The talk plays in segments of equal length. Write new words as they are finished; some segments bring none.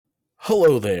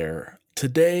Hello there.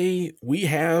 Today we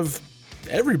have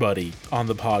everybody on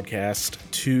the podcast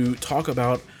to talk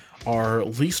about our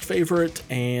least favorite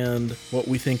and what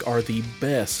we think are the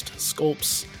best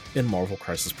sculpts in Marvel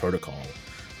Crisis Protocol.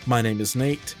 My name is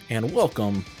Nate, and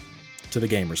welcome to the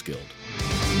Gamers Guild.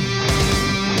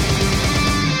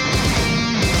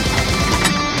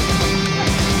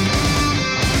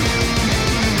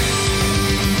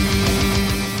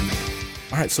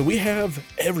 All right, so we have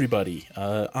everybody.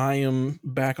 I am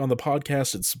back on the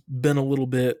podcast. It's been a little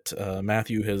bit.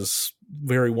 Matthew has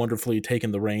very wonderfully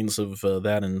taken the reins of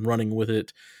that and running with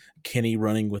it. Kenny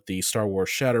running with the Star Wars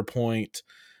Shatterpoint.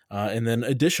 And then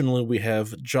additionally, we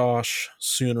have Josh,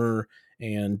 Sooner,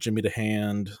 and Jimmy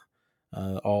DeHand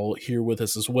all here with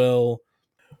us as well.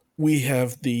 We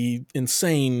have the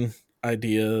insane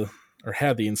idea, or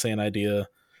had the insane idea,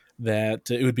 that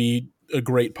it would be a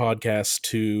great podcast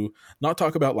to not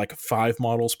talk about like 5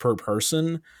 models per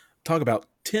person, talk about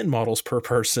 10 models per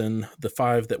person, the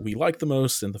 5 that we like the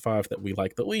most and the 5 that we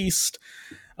like the least,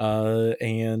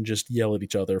 and just yell at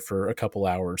each other for a couple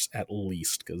hours at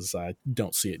least, because I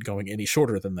don't see it going any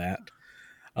shorter than that.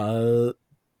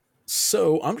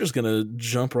 So I'm just going to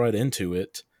jump right into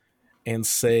it and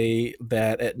say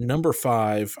that at number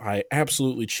 5, I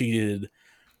absolutely cheated.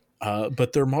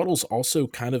 But their models also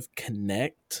kind of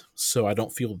connect, so I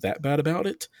don't feel that bad about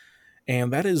it.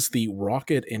 And that is the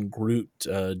Rocket and Groot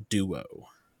duo.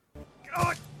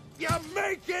 God, you're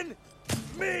making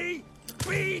me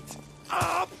beat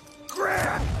up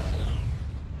Grant!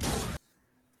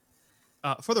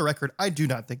 For the record, I do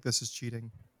not think this is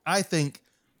cheating. I think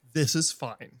this is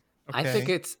fine. Okay? I think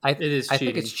it's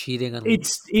cheating. It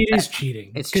is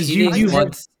cheating. It's cheating.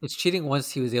 It's cheating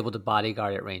once he was able to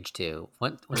bodyguard at range 2.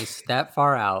 When he's that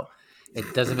far out,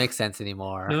 it doesn't make sense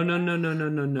anymore. No.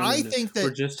 I think that we're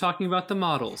just talking about the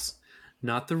models,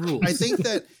 not the rules. I think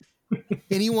that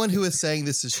anyone who is saying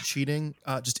this is cheating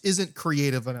just isn't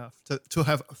creative enough to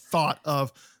have thought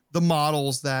of the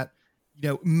models that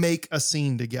make a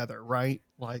scene together, right?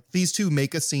 Like these two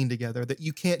make a scene together that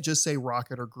you can't just say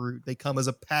Rocket or Groot. They come as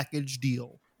a package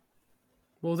deal.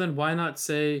 Well, then why not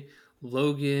say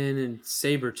Logan and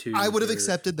Sabretooth? I would have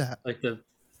accepted that. Like the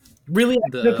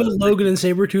put Logan and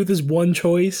Sabretooth as one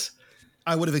choice.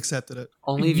 I would have accepted it.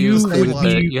 Only if you have to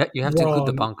include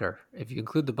the bunker. If you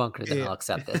include the bunker, then I'll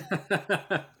accept it.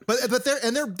 But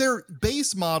their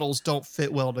base models don't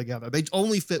fit well together. They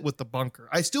only fit with the bunker.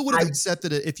 I still would have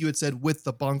accepted it if you had said with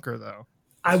the bunker, though.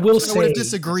 I would have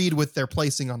disagreed with their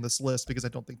placing on this list because I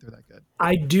don't think they're that good.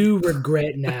 I do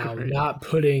regret now not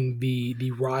putting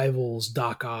the Rivals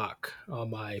Doc Ock on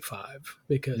my 5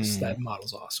 because that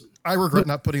model's awesome. I regret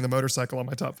not putting the motorcycle on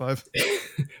my top 5.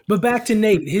 But back to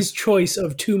Nate, his choice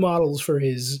of 2 models for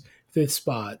his 5th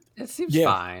spot. It seems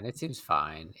fine.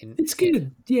 It's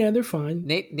good. Yeah, they're fine.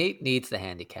 Nate needs the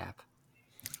handicap.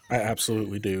 I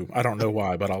absolutely do. I don't know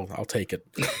why, but I'll take it.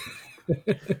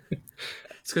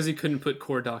 It's because he couldn't put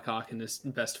core Doc Ock in his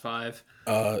best 5.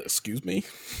 Excuse me?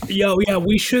 Yeah,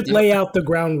 we should lay out the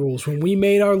ground rules. When we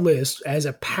made our list as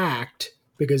a pact,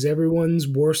 because everyone's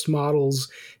worst models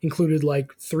included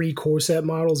like 3 core set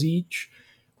models each,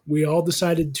 we all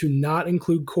decided to not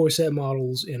include core set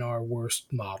models in our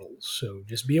worst models. So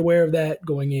just be aware of that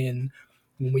going in.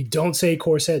 When we don't say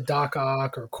core set Doc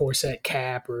Ock or core set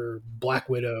Cap or Black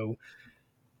Widow,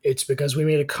 it's because we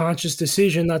made a conscious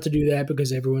decision not to do that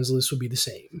because everyone's list would be the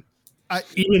same.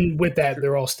 Even with that,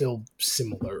 they're all still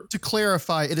similar. To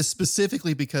clarify, it is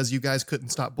specifically because you guys couldn't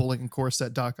stop bullying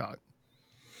Corset Doc Ock.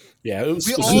 Yeah, it was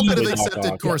we all could have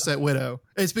accepted Corset Widow.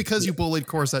 It's because you bullied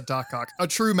Corset Doc Ock, a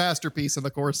true masterpiece in the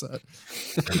Corset.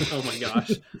 Oh my gosh.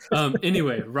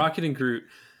 Anyway, Rocket and Groot.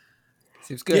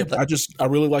 Seems good. Yeah, I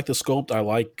really like the sculpt. I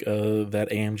like that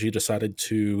AMG decided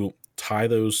to tie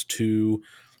those two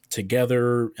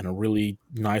together in a really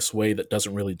nice way that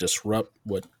doesn't really disrupt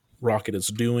what Rocket is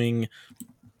doing.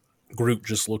 Groot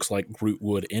just looks like Groot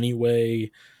would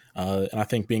anyway. And I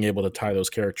think being able to tie those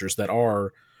characters that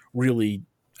are really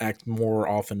act more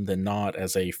often than not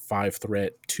as a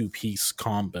 5-threat 2-piece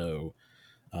combo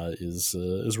is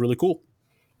really cool.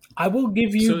 I will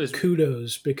give you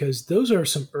kudos because those are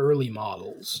some early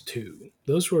models too.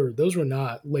 Those were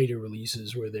not later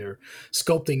releases where their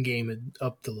sculpting game had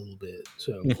upped a little bit.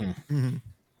 So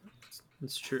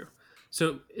That's true.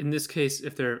 So in this case,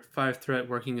 if they're 5-threat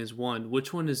working as one,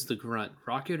 which one is the grunt,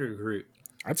 Rocket or Groot?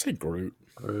 I'd say Groot.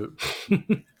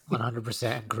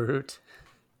 100% Groot.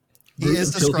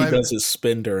 Until he does his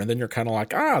spender, and then you're kind of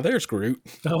like, there's Groot.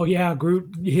 Oh yeah,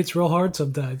 Groot hits real hard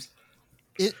sometimes.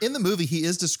 In the movie, he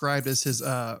is described as his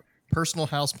personal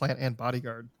houseplant and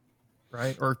bodyguard,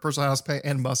 right? Or personal houseplant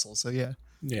and muscle. So yeah.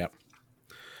 Yeah.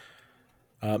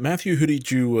 Matthew, who did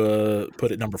you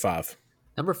put at number 5?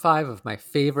 Number 5 of my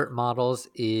favorite models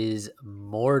is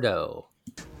Mordo.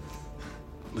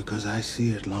 Because I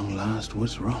see at long last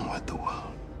what's wrong with the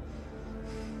world.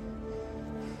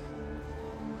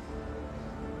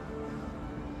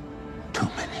 Too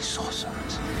many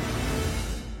sorcerers.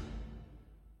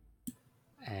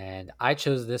 And I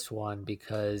chose this one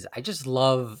because I just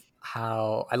love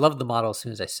I love the model as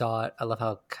soon as I saw it. I love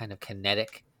how kind of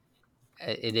kinetic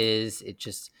it is.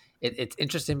 It's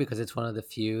interesting because it's one of the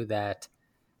few that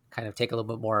kind of take a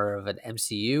little bit more of an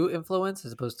MCU influence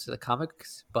as opposed to the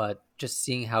comics, but just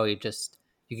seeing how you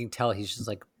can tell he's just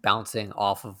like bouncing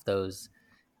off of those,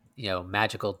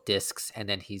 magical discs, and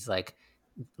then he's like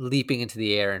leaping into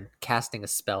the air and casting a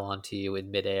spell onto you in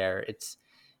midair.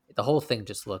 The whole thing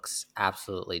just looks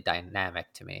absolutely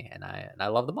dynamic to me, and I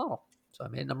love the model. So I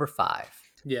made it number 5.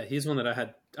 Yeah, he's one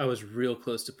that I was real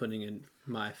close to putting in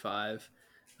my 5.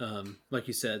 Like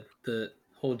you said, the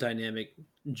whole dynamic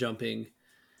jumping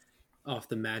off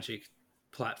the magic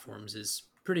platforms is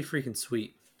pretty freaking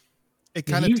sweet. It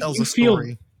kind of tells a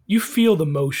story. You feel the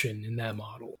motion in that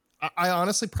model. I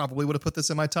honestly probably would have put this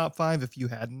in my top 5 if you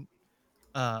hadn't.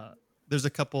 There's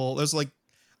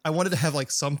I wanted to have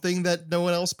like something that no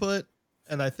one else put,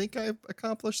 and I think I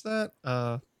accomplished that.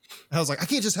 I was like, I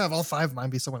can't just have all 5 of mine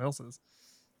be someone else's.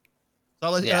 So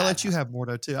I'll let you have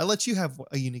Mordo too. I'll let you have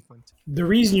a unique one too. The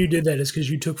reason you did that is because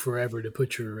you took forever to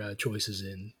put your choices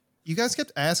in. You guys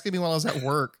kept asking me while I was at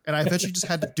work, and I eventually just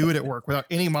had to do it at work without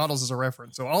any models as a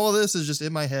reference. So all of this is just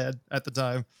in my head at the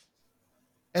time.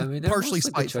 And partially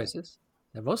spiteful.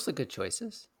 They're mostly good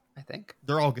choices, I think.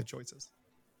 They're all good choices.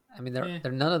 I mean,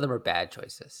 they're none of them are bad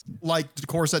choices. Like the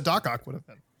Corset Doc Ock would have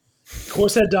been.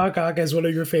 Corset Doc Ock as one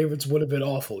of your favorites would have been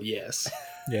awful, yes.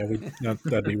 Yeah,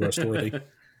 that'd be roast-worthy.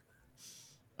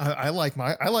 I like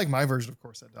my version of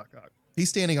Corset Doc Ock. He's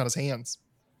standing on his hands.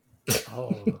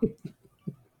 Oh.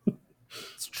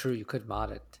 It's true, you could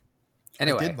mod it.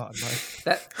 Anyway, I did mod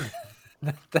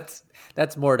mine.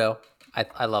 that's Mordo.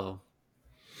 I love him.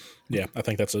 Yeah, I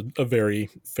think that's a very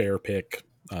fair pick.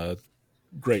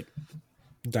 Great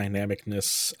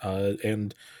dynamicness,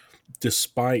 and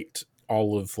despite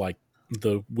all of like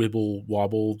the wibble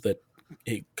wobble that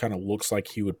it kind of looks like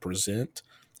he would present,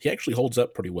 he actually holds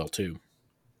up pretty well too.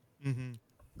 Mm-hmm.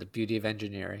 The beauty of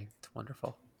engineering. It's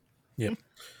wonderful. Yeah.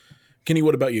 Kenny,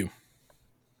 what about you?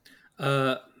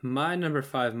 My number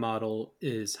 5 model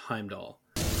is Heimdall.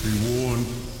 Be warned,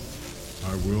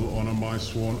 I will honor my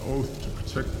sworn oath to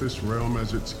protect this realm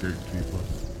as its gatekeeper.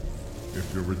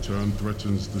 If your return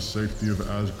threatens the safety of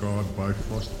Asgard,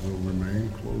 Bifrost will remain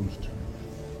closed to you,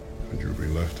 and you'll be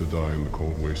left to die in the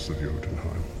cold wastes of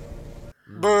Jotunheim.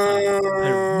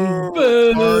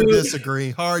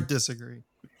 Hard disagree.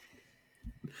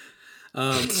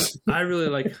 I really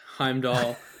like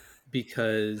Heimdall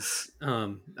because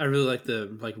I really like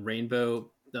the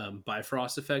rainbow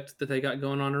Bifrost effect that they got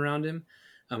going on around him.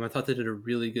 I thought they did a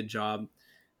really good job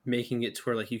making it to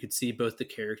where you could see both the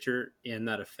character and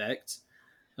that effect.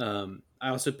 I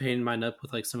also painted mine up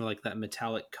with some of that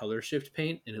metallic color shift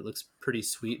paint, and it looks pretty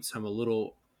sweet. So I'm a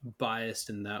little biased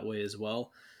in that way as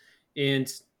well. And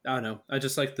I don't know, I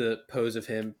just like the pose of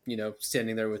him,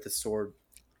 standing there with his sword,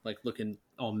 looking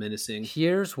all menacing.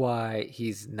 Here's why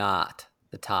he's not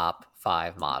the top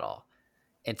 5 model.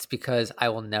 It's because I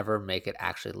will never make it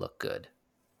actually look good.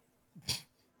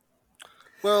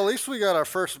 Well, at least we got our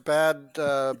first bad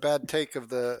take of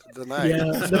the night.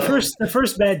 Yeah, the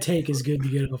first bad take is good to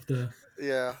get off the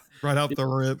right out the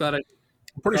rip. I'm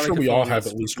pretty sure we all have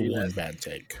at least one bad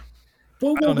take.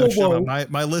 Whoa.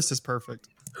 My list is perfect.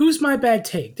 Who's my bad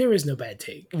take? There is no bad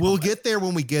take. We'll get there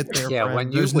when we get there. Yeah,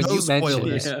 friend.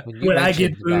 when I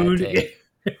get booed.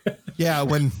 Yeah,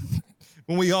 when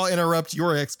we all interrupt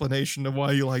your explanation of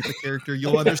why you like the character,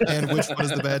 you'll understand which one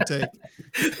is the bad take.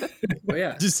 Well,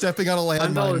 yeah, just stepping on a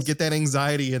landmine and get that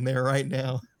anxiety in there right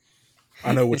now.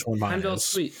 I know which one mine Heimdall's is.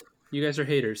 Sweet. You guys are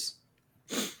haters.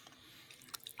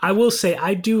 I will say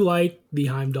I do like the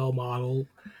Heimdall model.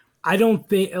 I don't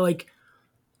think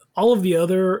all of the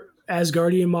other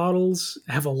Asgardian models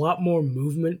have a lot more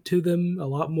movement to them, a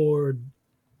lot more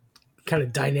kind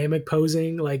of dynamic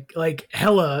posing. Like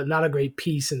Hela, not a great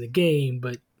piece in the game,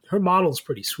 but her model's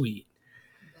pretty sweet.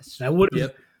 I would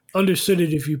have understood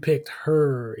it if you picked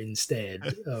her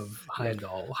instead of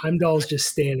Heimdall. Heimdall's just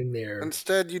standing there.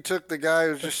 Instead, you took the guy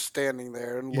who's just standing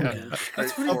there and looking.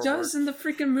 That's what he does in the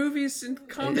freaking movies and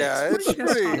comics. Yeah,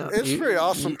 it's pretty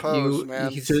awesome pose,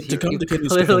 man. To come to Kenny's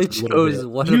clearly defense a little chose bit.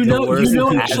 one of the worst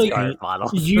actually, Asgard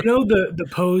models. The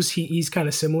pose he's kind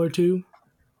of similar to?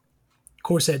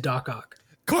 Corset Doc Ock.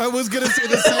 I was going to say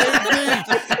the same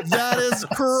thing. That is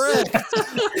is correct.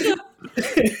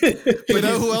 You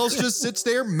know who else just sits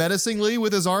there menacingly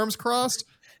with his arms crossed?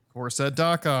 Corset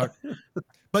Doc Ock.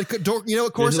 But you know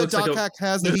what Corset Doc Ock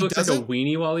has that he looks doesn't? like a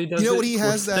weenie while he does it. You know what he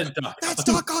has Corset that? Doc That's Ock.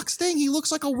 Doc Ock's thing. He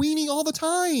looks like a weenie all the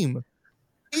time.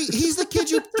 He's the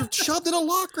kid you shoved in a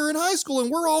locker in high school,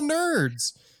 and we're all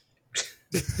nerds.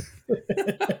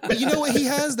 But you know what he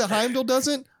has that Heimdall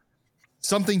doesn't?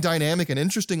 Something dynamic and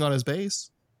interesting on his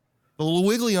base. The little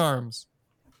wiggly arms.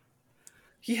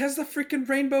 He has the freaking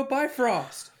rainbow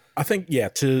Bifrost. I think, yeah,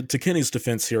 to Kenny's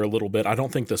defense here a little bit, I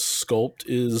don't think the sculpt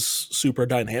is super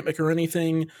dynamic or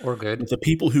anything. Or good. The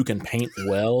people who can paint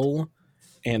well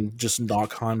and just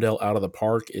knock Heimdall out of the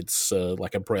park, it's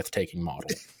like a breathtaking model.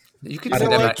 You could say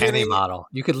that about any model.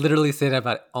 You could literally say that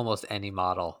about almost any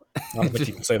model. I don't think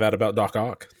you can say that about Doc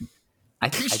Ock.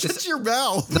 Shut your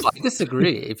mouth. No, I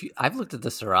disagree. I've looked at the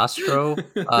Sarastro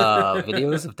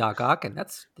videos of Doc Ock, and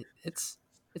it's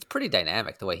pretty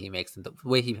dynamic the way he makes them, the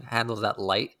way he handles that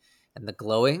light and the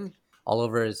glowing all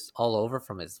over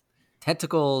from his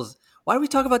tentacles. Why do we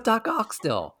talk about Doc Ock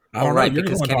still? All right,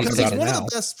 because Kenny he's one of the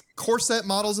best corset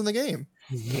models in the game.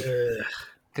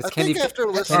 I think after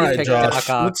listening, all right, Josh,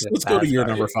 let's go to your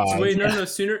number 5. Wait, no.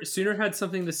 Sooner had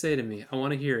something to say to me. I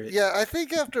want to hear it. Yeah, I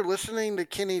think after listening to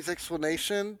Kenny's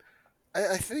explanation,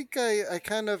 I think I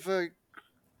kind of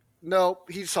no,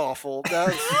 he's awful.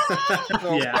 That's,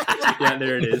 no. Yeah,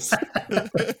 there it is.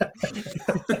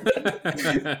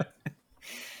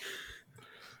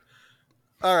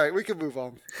 All right, we can move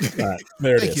on. All right,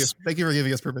 there it is. Thank you for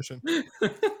giving us permission.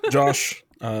 Josh,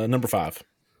 number 5.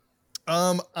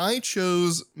 I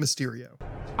chose Mysterio.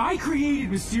 I created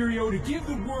Mysterio to give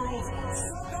the world.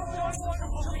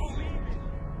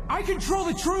 I control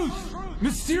the truth.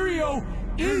 Mysterio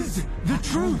is the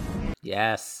truth.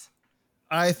 Yes.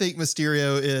 I think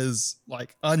Mysterio is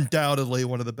like undoubtedly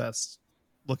one of the best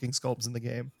looking sculpts in the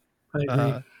game. I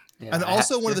agree. And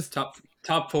also one of the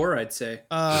top 4, I'd say.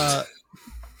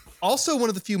 Also one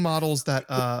of the few models that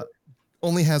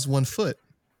only has 1 foot.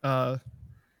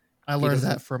 I learned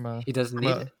that from he doesn't need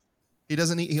it. He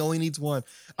doesn't need. He only needs 1.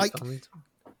 Like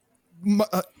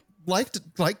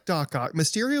Doc Ock,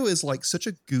 Mysterio is like such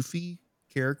a goofy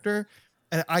character,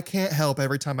 and I can't help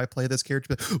every time I play this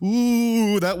character. But,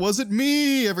 ooh, that wasn't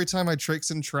me. Every time I tricks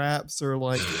and traps, or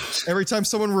like every time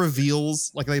someone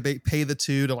reveals, like they pay the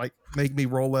 2 to like make me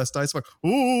roll less dice. I'm like,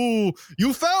 ooh,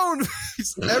 you found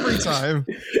me. Every time.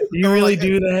 You really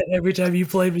do that every time you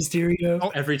play Mysterio? Oh,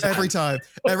 every time.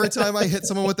 Every time I hit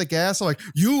someone with the gas, I'm like,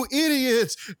 you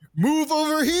idiot, move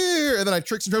over here. And then I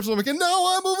tricks and traps them again.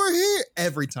 No, I'm over here.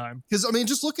 Every time. Because I mean,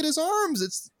 just look at his arms.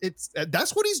 It's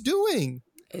that's what he's doing.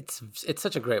 It's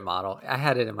such a great model. I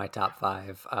had it in my top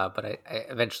 5, but I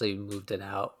eventually moved it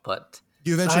out. But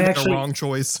you eventually made the wrong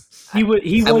choice. He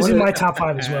was in my top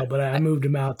 5 as well, but I moved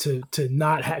him out to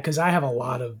not have, because I have a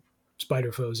lot of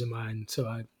spider foes in mine. So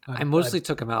I mostly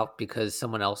took him out because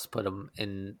someone else put him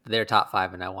in their top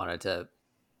 5, and I wanted to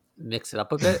mix it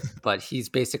up a bit. But he's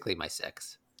basically my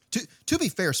 6. To be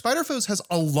fair, Spider Foes has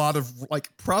a lot of like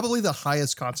probably the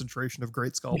highest concentration of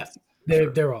great sculpts. Yeah,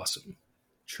 they're awesome.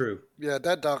 True. Yeah,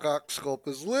 that Doc Ock sculpt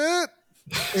is lit.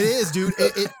 It is, dude.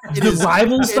 The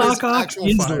Rivals Doc Ock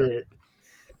is lit.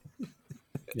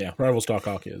 Yeah, Rivals Doc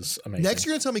Ock is amazing. Next,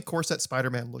 you're gonna tell me Corset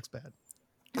Spider-Man looks bad.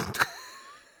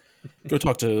 Go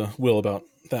talk to Will about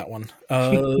that one.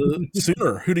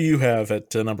 Sooner, who do you have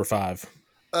at number 5?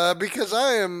 Because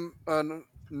I am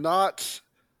not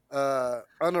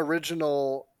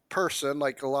unoriginal person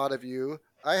like a lot of you.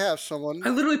 I have someone. I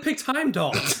literally picked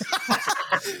Heimdall.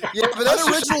 Yeah, but that's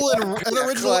original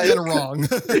and wrong.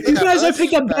 You guys, I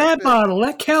picked a bad model.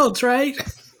 That counts, right?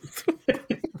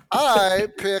 I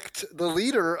picked the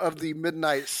leader of the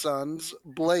Midnight Suns,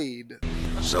 Blade.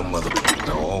 Some motherfuckers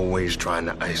are always trying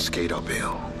to ice skate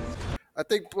uphill. I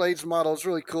think Blade's model is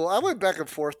really cool. I went back and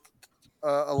forth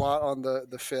a lot on the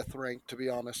 5th rank, to be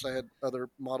honest. I had other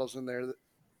models in there.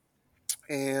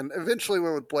 And eventually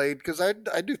went with Blade because I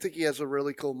do think he has a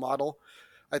really cool model.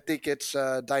 I think it's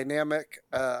dynamic.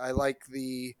 I like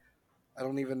I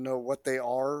don't even know what they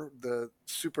are, the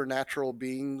supernatural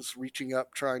beings reaching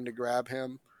up trying to grab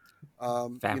him.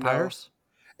 Vampires?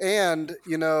 And,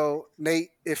 Nate,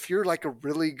 if you're like a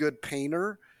really good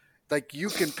painter, like you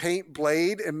can paint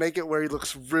Blade and make it where he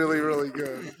looks really, really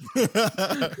good.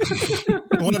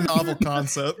 What a novel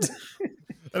concept.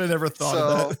 I never thought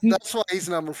of that. That's why he's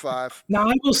number 5. Now,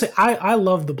 I will say, I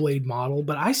love the Blade model,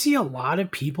 but I see a lot of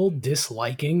people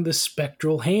disliking the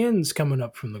spectral hands coming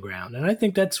up from the ground. And I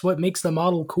think that's what makes the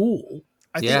model cool.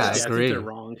 I agree. I think they're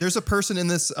wrong. There's a person in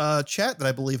this chat that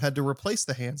I believe had to replace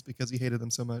the hands because he hated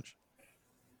them so much.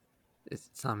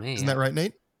 It's not me. Isn't that right,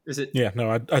 Nate? Is it? Yeah,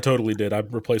 no, I totally did. I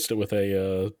replaced it with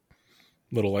a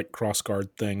little like cross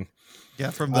guard thing. Yeah,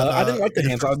 from the I didn't like the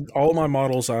hands. All my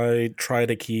models, I try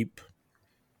to keep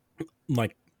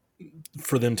like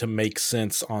for them to make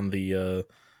sense on the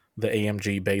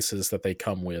AMG bases that they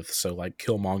come with. So like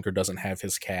Killmonger doesn't have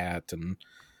his cat, and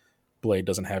Blade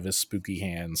doesn't have his spooky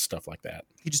hands, stuff like that.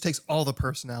 He just takes all the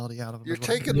personality out of him. You're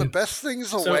taking the best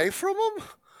things away from him?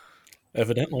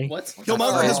 Evidently. What?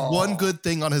 Killmonger has one good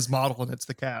thing on his model, and it's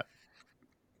the cat.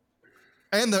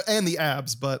 And the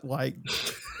abs, but like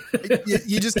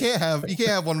you just can't have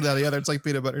one without the other. It's like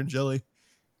peanut butter and jelly.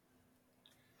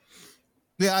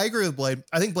 Yeah, I agree with Blade.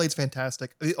 I think Blade's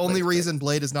fantastic. The only reason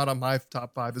Blade is not on my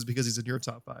top 5 is because he's in your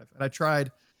top 5. And I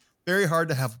tried very hard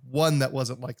to have one that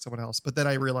wasn't like someone else, but then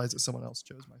I realized that someone else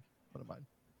chose one of mine.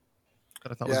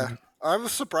 That I thought was unique. I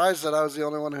was surprised that I was the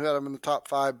only one who had him in the top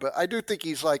 5, but I do think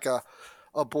he's like a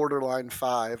borderline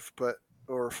 5, but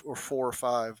or 4 or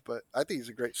 5. But I think he's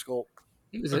a great sculpt.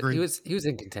 He was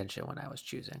in contention when I was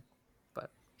choosing, but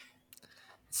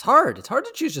it's hard. It's hard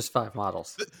to choose just 5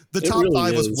 models. The top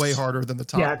really 5 was way harder than the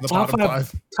top. Yeah, the top bottom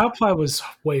 5. Top 5 was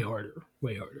way harder.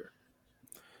 Way harder.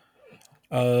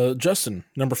 Justin,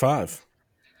 number 5.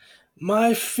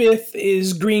 My 5th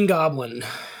is Green Goblin.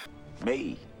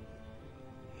 Me,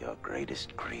 your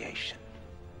greatest creation.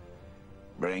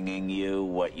 Bringing you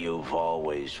what you've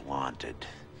always wanted.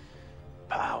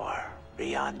 Power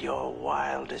beyond your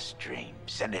wildest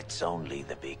dreams, and it's only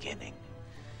the beginning.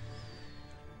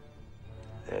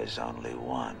 There's only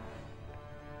one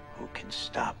who can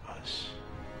stop us.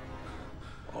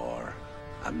 Or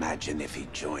imagine if he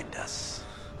joined us.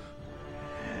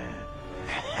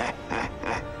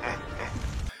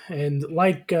 And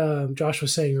like Josh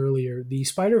was saying earlier, the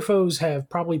Spider Foes have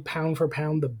probably pound for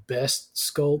pound the best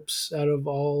sculpts out of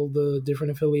all the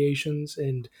different affiliations.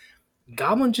 And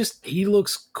Goblin he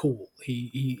looks cool.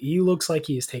 He looks like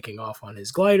he is taking off on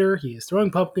his glider. He is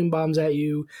throwing pumpkin bombs at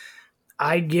you.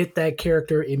 I get that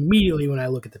character immediately when I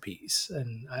look at the piece.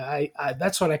 And I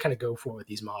that's what I kind of go for with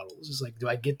these models. Is like, do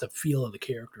I get the feel of the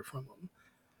character from him?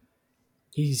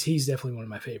 He's definitely one of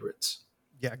my favorites.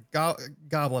 Yeah,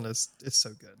 Goblin is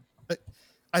so good.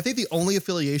 I think the only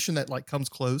affiliation that like comes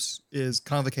close is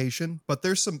Convocation, but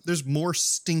there's more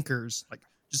stinkers, like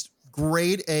just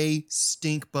grade A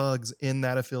stink bugs in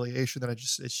that affiliation that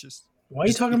it's just. Why are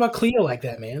you talking about Clea like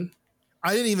that, man?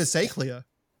 I didn't even say Clea.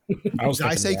 Did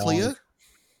I say Wong. Clea?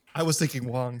 I was thinking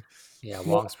Wong. Yeah,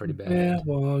 Wong's pretty bad. Yeah,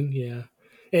 Wong, yeah.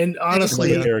 And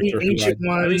honestly, Ancient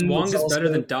One. I mean, Wong is better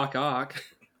than Doc Ock.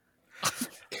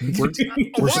 We're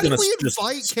just gonna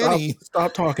just Kenny?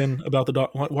 Stop talking about the dog.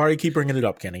 Why do you keep bringing it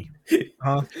up, Kenny?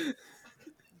 Huh?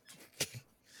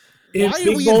 In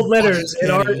big bold letters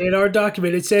in our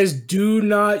document, it says, "Do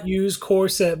not use core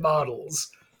set models."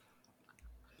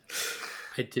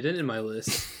 I did it in my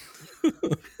list.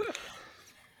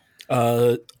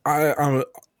 I'm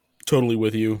totally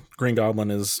with you. Green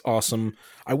Goblin is awesome.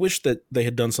 I wish that they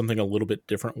had done something a little bit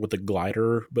different with the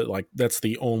glider, but like that's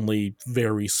the only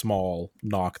very small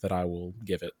knock that I will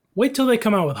give it. Wait till they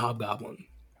come out with Hobgoblin.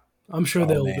 I'm sure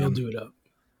they'll do it up.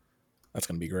 That's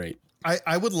gonna be great.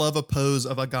 I would love a pose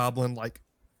of a goblin like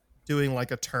doing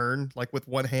like a turn, like with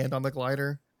one hand on the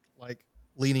glider, like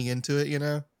leaning into it. You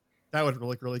know, that would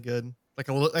look really good. Like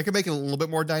I could make it a little bit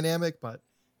more dynamic, but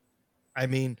I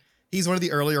mean, he's one of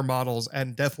the earlier models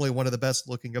and definitely one of the best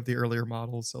looking of the earlier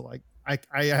models. So like,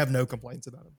 I have no complaints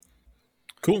about him.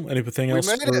 Cool. Anything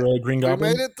else for Green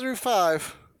Goblin? We made it through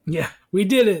 5. Yeah, we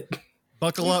did it.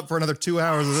 Buckle up for another 2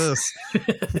 hours of this.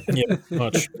 Yeah,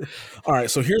 much. All right,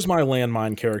 so here's my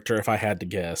landmine character if I had to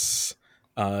guess.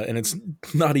 And it's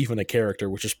not even a character,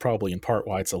 which is probably in part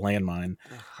why it's a landmine.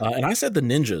 And I said the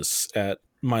ninjas at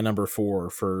my number 4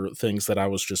 for things that I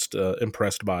was just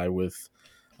impressed by with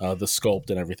the sculpt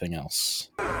and everything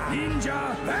else.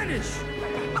 Ninja vanish!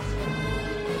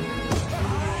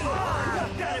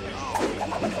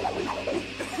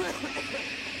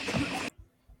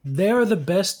 They're the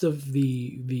best of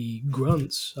the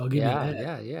grunts. I'll give you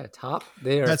that. Yeah. Top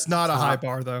there. That's not a high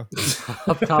bar though.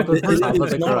 top of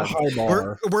it's not a high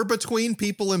bar. We're between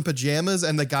people in pajamas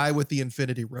and the guy with the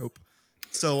infinity rope.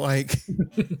 So like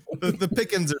the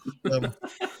pickings are slim.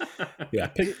 Yeah,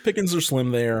 pickings are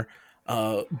slim there.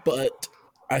 But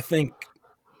I think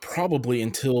probably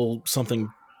until something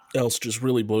else just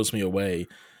really blows me away,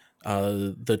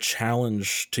 the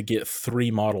challenge to get 3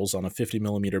 models on a 50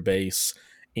 millimeter base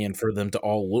and for them to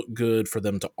all look good, for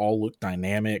them to all look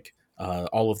dynamic,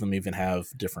 all of them even have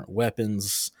different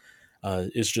weapons,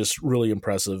 is just really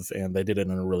impressive, and they did it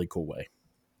in a really cool way.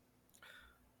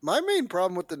 My main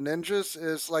problem with the ninjas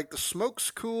is like the smoke's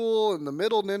cool and the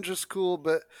middle ninja's cool,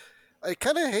 but I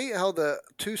kind of hate how the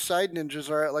two side ninjas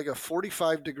are at like a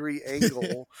 45-degree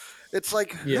angle. It's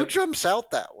like, who jumps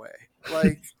out that way?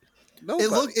 Like,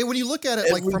 nobody. When you look at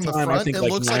it like Every from the time front, I think it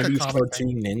like looks like a 90s comic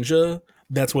cartoon ninja,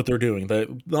 that's what they're doing.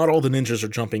 Not all the ninjas are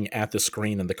jumping at the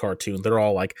screen in the cartoon. They're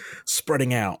all like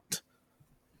spreading out.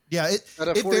 Yeah, At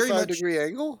a it very 45-degree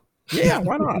angle? Yeah,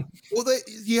 why not? Well,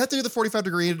 you have to do the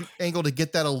 45-degree angle to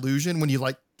get that illusion when you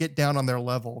like get down on their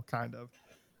level, kind of.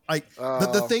 Like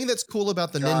the thing that's cool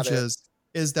about the ninjas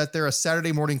is that they're a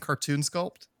Saturday morning cartoon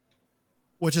sculpt,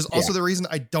 which is also the reason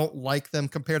I don't like them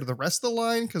compared to the rest of the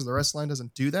line, because the rest of the line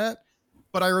doesn't do that.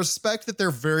 But I respect that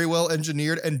they're very well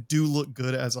engineered and do look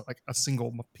good as like a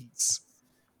single piece.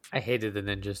 I hated the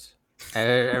ninjas.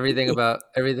 Everything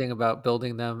about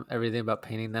building them, everything about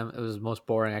painting them, it was most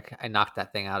boring. I knocked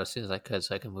that thing out as soon as I could,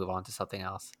 so I can move on to something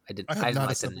else. I didn't like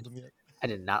assembled them yet. I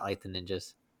did not like the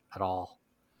ninjas at all.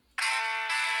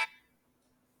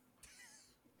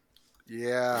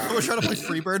 Yeah. We're trying to play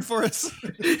Freebird for us.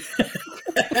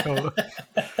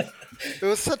 It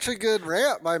was such a good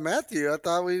rant by Matthew. I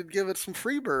thought we'd give it some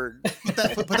Freebird. Put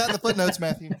that in the footnotes,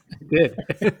 Matthew. Good.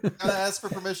 Gotta ask for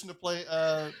permission to play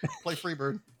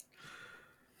Freebird.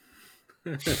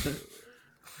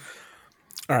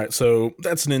 All right, so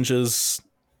that's ninjas.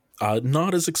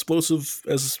 Not as explosive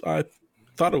as I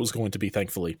thought it was going to be,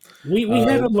 thankfully. We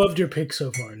haven't loved your pick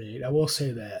so far, Nate. I will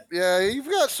say that. Yeah, you've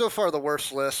got so far the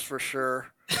worst list for sure.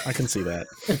 I can see that.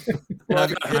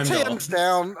 It's hands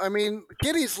down. I mean,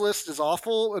 Giddy's list is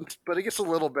awful, but it gets a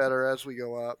little better as we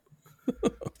go up.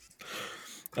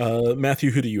 Matthew,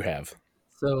 who do you have?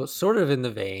 So, sort of in the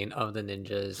vein of the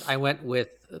ninjas, I went with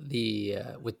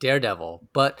with Daredevil,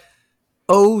 but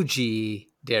OG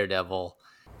Daredevil.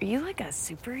 Are you like a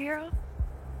superhero?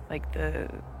 Like the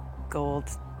Gold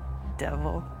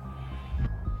Devil?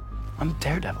 I'm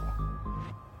Daredevil.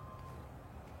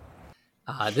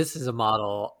 This is a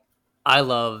model I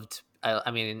loved. I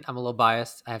mean, I'm a little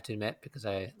biased, I have to admit, because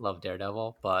I love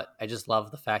Daredevil, but I just love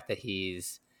the fact that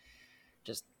he's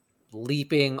just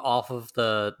leaping off of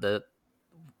the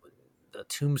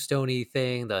tombstone-y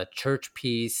thing, the church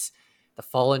piece, the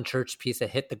fallen church piece that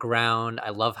hit the ground. I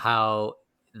love how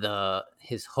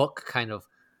his hook kind of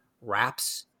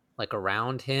wraps like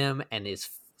around him and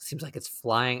seems like it's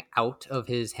flying out of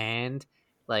his hand.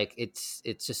 Like it's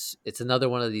another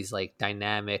one of these like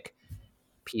dynamic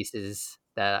pieces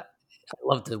that I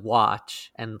love to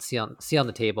watch and see on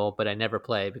the table, but I never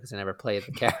play because I never played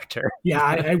the character. Yeah,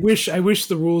 I wish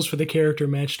the rules for the character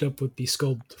matched up with the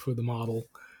sculpt for the model.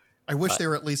 I wish they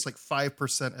were at least like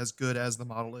 5% as good as the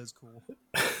model is cool.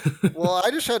 Well,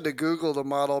 I just had to Google the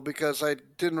model because I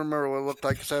didn't remember what it looked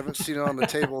like because I haven't seen it on the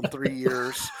table in 3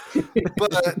 years.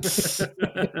 But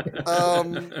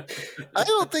I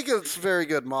don't think it's a very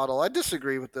good model. I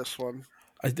disagree with this one.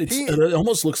 It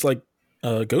almost looks like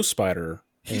Ghost Spider.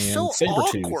 He's so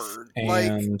awkward.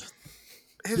 And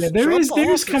there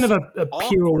is kind of a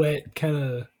pirouette kind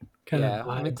of. Yeah,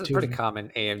 I mean, it's a pretty common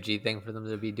AMG thing for them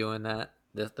to be doing that.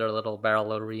 Their little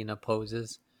ballerina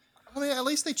poses. I mean, at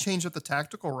least they changed up the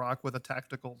tactical rock with a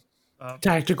tactical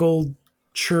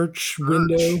church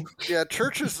window. Yeah,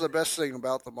 church is the best thing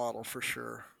about the model for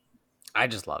sure. I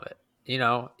just love it. You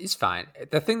know, it's fine.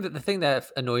 The thing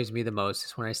that annoys me the most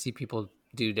is when I see people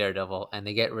do Daredevil and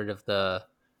they get rid of the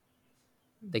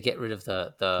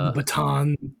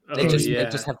baton. They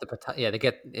just have the baton. Yeah,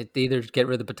 they either get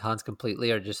rid of the batons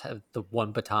completely or just have the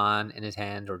one baton in his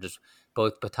hand, or just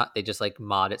both baton. They just like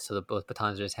mod it so that both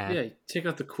batons are in his hand. Yeah, take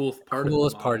out the cool part. The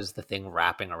coolest part is the thing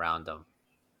wrapping around them.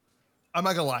 I'm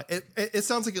not gonna lie. It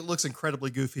sounds like it looks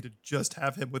incredibly goofy to just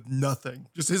have him with nothing,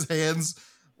 just his hands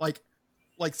like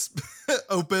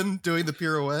open doing the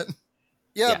pirouette.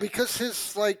 Yeah, because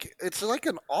his it's like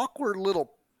an awkward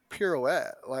little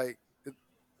pirouette. Like,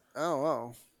 I don't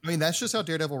know. I mean, that's just how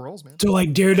Daredevil rolls, man. So,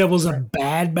 like, Daredevil's a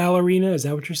bad ballerina? Is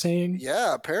that what you're saying?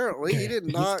 Yeah, apparently he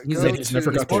did not he's go just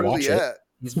never got to watch Juliet.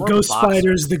 Ghost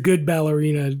Spider's the good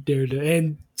ballerina, Daredevil,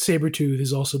 and Sabretooth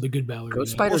is also the good ballerina.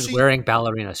 Ghost Spider's wearing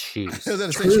ballerina shoes. I was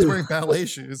gonna say she's wearing ballet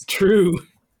shoes. True.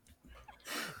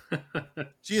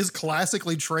 She is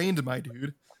classically trained, my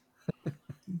dude.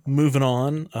 Moving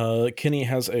on, Kenny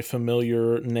has a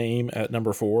familiar name at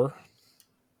number 4.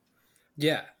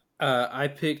 Yeah, I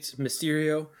picked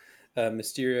Mysterio.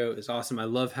 Mysterio is awesome. I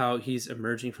love how he's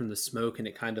emerging from the smoke, and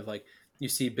it kind of like you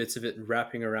see bits of it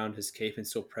wrapping around his cape and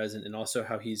still present, and also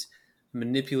how he's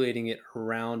manipulating it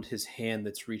around his hand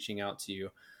that's reaching out to you.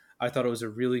 I thought it was a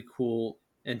really cool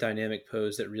and dynamic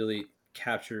pose that really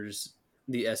captures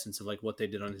the essence of like what they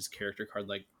did on his character card,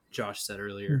 like Josh said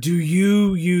earlier. Do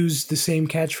you use the same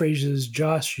catchphrases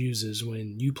Josh uses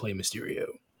when you play Mysterio?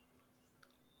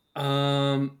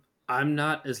 I'm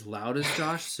not as loud as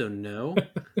Josh, so no.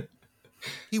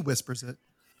 He whispers it.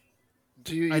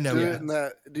 Do you I know do he it has. in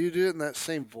that? Do you do it in that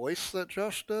same voice that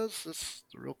Josh does? That's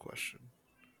the real question.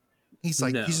 He's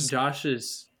like, No, he's just Josh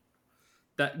is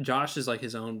like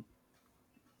his own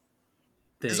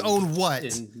thing. his own what?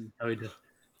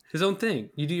 His own thing.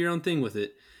 You do your own thing with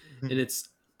it, Mm-hmm. and it's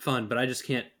fun. But I just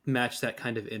can't match that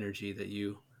kind of energy that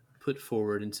you put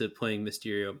forward into playing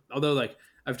Mysterio. Although, like,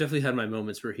 I've definitely had my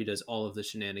moments where he does all of the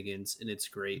shenanigans, and it's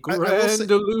great. I will say-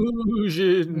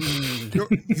 illusion.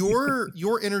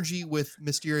 your energy with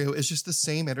Mysterio is just the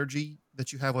same energy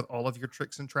that you have with all of your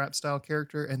tricks and trap style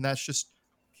character, and that's just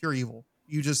pure evil.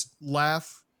 You just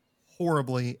laugh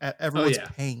horribly at everyone's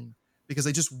pain because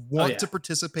they just want to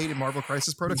participate in Marvel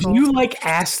Crisis Protocol. Do you like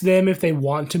ask them if they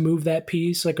want to move that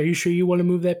piece? Like, are you sure you want to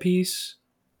move that piece?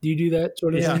 Do you do that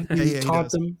sort of thing? You taunt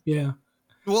them? Yeah.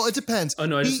 Well, it depends. Oh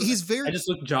no, I just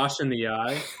look Josh in the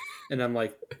eye, and I'm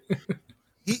like,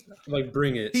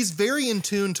 bring it. He's very in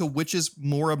tune to which is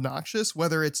more obnoxious,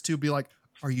 whether it's to be like,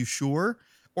 "Are you sure?"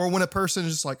 or when a person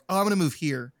is just like, "Oh, I'm going to move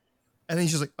here," and then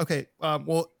he's just like, "Okay,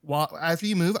 well, after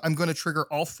you move, I'm going to trigger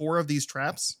all 4 of these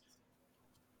traps,"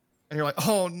 and you're like,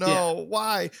 "Oh no,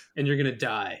 why?" And you're gonna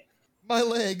die. My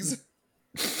legs.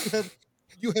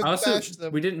 You have bashed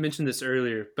them. We didn't mention this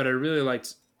earlier, but I really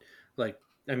liked, I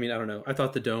don't know. I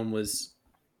thought the dome was,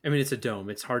 it's a dome.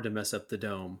 It's hard to mess up the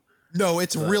dome. No,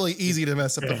 it's really easy to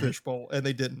mess up the fishbowl, and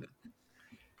they didn't.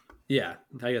 Yeah,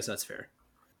 I guess that's fair.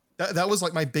 That was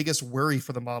like my biggest worry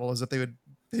for the model is that they'd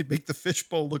make the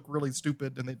fishbowl look really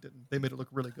stupid, and they didn't. They made it look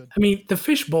really good. I mean, the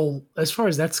fishbowl, as far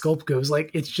as that sculpt goes, like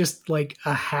it's just like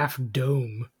a half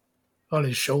dome on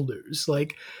his shoulders.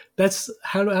 Like that's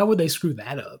how would they screw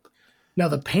that up? Now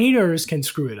the painters can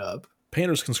screw it up.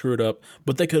 Painters can screw it up,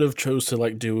 but they could have chose to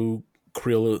like do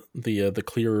the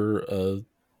clear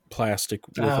plastic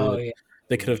with it. Yeah.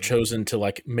 They could have chosen to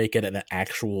like make it an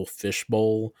actual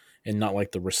fishbowl and not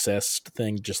like the recessed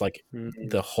thing, just like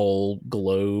the whole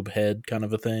globe head kind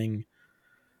of a thing.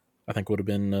 I think would have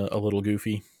been a little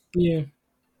goofy. Yeah.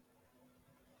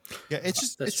 Yeah,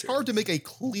 it's hard to make a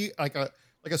clear like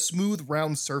a smooth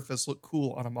round surface look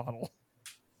cool on a model.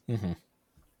 Mm-hmm.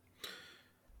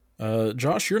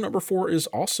 Josh, your number 4 is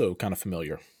also kind of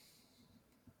familiar.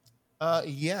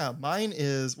 Yeah, mine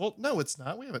is. Well, no, it's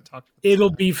not. We haven't talked.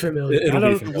 It'll be familiar.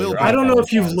 I don't know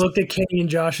if you've looked at Kenny and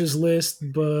Josh's list,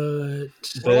 but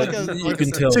you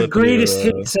can tell it's a greatest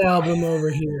hits album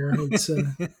over here. It's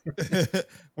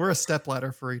we're a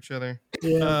stepladder for each other.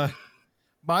 Yeah.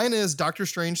 Mine is Doctor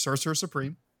Strange, Sorcerer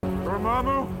Supreme.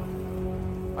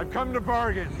 Dormammu, I've come to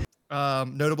bargain.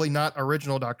 Notably not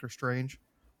original Doctor Strange.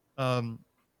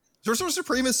 Sorcerer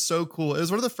Supreme is so cool. It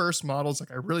was one of the first models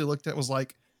like I really looked at was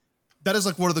like, that is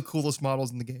like one of the coolest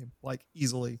models in the game, like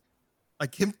easily.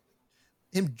 Like him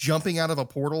jumping out of a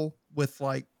portal with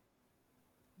like,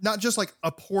 not just like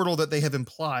a portal that they have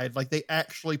implied, like they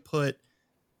actually put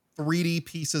 3D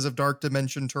pieces of dark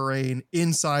dimension terrain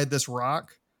inside this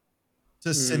rock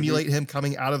to simulate him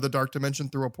coming out of the dark dimension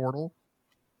through a portal.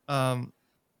 And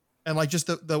like just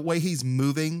the way he's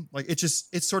moving, like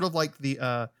it's sort of like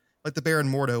the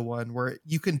Baron Mordo one where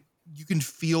you can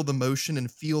feel the motion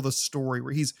and feel the story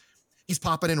where he's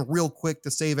popping in real quick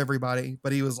to save everybody,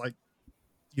 but he was like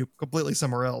completely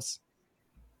somewhere else.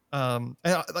 And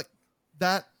like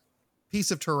that piece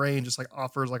of terrain just like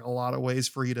offers like a lot of ways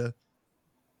for you to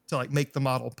like make the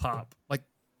model pop. Like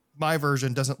my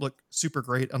version doesn't look super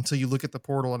great until you look at the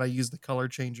portal and I use the color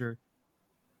changer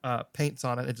paints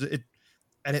on it.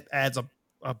 It adds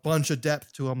a bunch of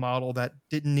depth to a model that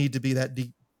didn't need to be that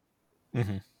deep.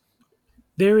 Mm-hmm.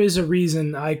 There is a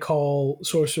reason I call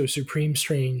Sorcerer Supreme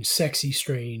Strange Sexy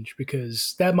Strange,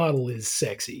 because that model is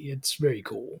sexy. It's very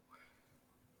cool.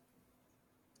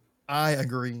 I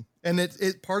agree. And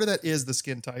it part of that is the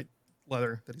skin tight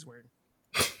leather that he's wearing.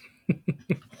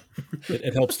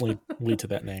 It helps lead to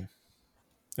that name.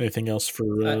 Anything else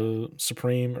for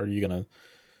Supreme, or are you going to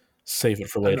save it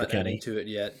for later, I'm not Kenny? adding to it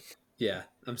yet. Yeah,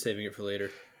 I'm saving it for later.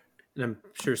 And I'm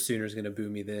sure Sooner's going to boo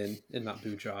me then and not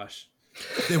boo Josh.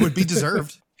 It would be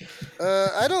deserved.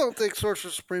 I don't think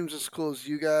Sorcerer Supreme's as cool as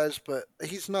you guys, but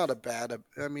he's not a bad.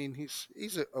 I mean,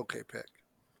 he's an okay pick.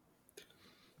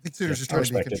 I think Sooner's just trying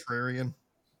to be contrarian.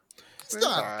 It's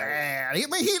not bad. I mean,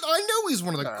 I know he's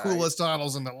one of the coolest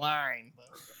models in the line.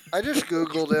 I just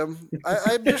Googled him.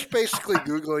 I'm just basically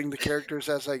Googling the characters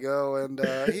as I go, and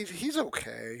he's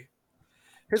okay.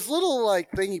 His little like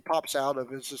thing he pops out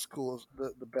of is just cool.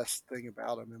 As the best thing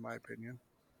about him, in my opinion.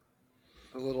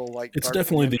 The little like it's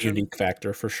definitely the unique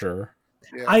factor for sure.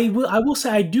 Yeah. I will say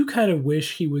I do kind of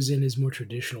wish he was in his more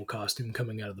traditional costume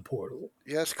coming out of the portal.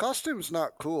 Yeah, his costume's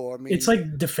not cool. I mean, It's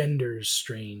like Defenders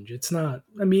Strange. It's not.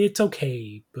 I mean, it's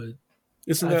okay, but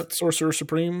Isn't that Sorcerer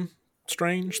Supreme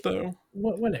strange though?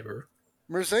 Whatever.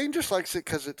 Merzane just likes it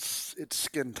because it's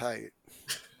skin tight.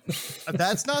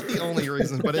 That's not the only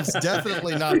reason, but it's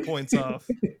definitely not points off.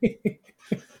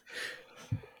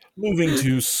 Moving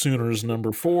to Sooners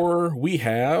number 4, we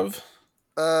have.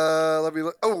 Let me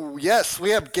look. Oh yes,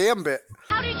 we have Gambit.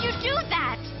 How did you do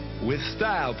that? With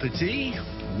style, Petit.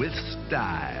 With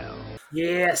style.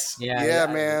 Yes. Yeah,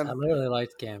 man. I really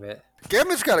liked Gambit.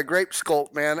 Gambit's got a great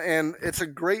sculpt, man, and it's a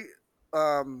great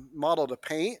model to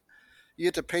paint. You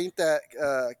get to paint that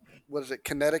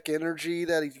kinetic energy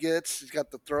that he gets. He's got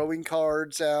the throwing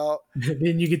cards out.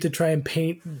 Then you get to try and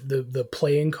paint the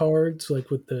playing cards,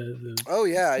 like with the oh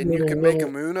yeah, and you can make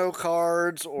them Uno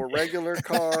cards or regular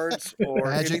cards or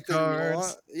magic cards. You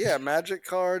want. Yeah, magic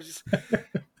cards.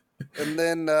 And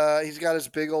then he's got his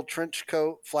big old trench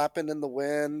coat flapping in the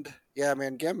wind. Yeah,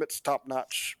 man, Gambit's top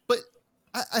notch. But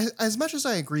I, as much as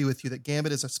I agree with you that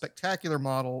Gambit is a spectacular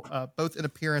model, both in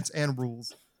appearance and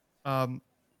rules,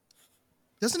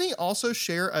 doesn't he also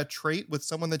share a trait with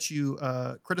someone that you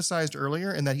criticized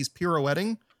earlier, in that he's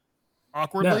pirouetting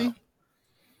awkwardly?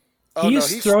 No.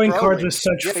 He's throwing cards with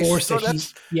such force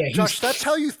that Josh, that's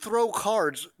how you throw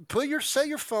cards. Set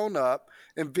your phone up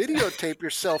and videotape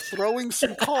yourself throwing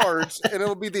some cards, and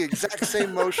it'll be the exact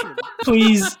same motion.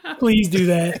 Please do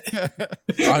that.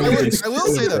 I will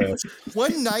say that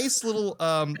one nice little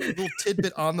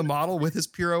tidbit on the model with his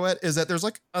pirouette is that there's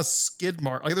like a skid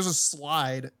mark, like there's a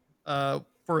slide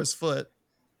for his foot.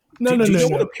 Do you know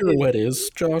what a pirouette is,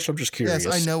 Josh? I'm just curious.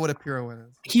 Yes, I know what a pirouette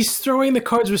is. He's throwing the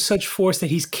cards with such force that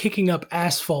he's kicking up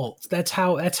asphalt. That's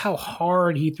how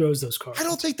hard he throws those cards. I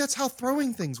don't think that's how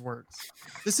throwing things works.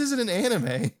 This isn't an anime.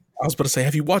 I was about to say,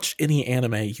 have you watched any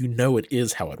anime? You know it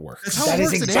is how it works. That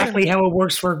is exactly how it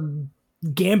works for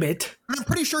Gambit. But I'm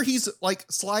pretty sure he's like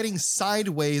sliding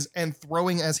sideways and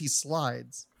throwing as he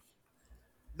slides.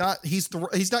 He's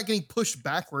not getting pushed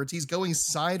backwards. He's going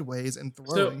sideways and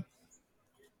throwing. So,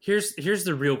 here's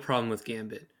the real problem with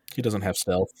Gambit. He doesn't have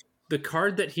stealth. The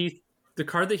card that he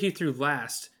threw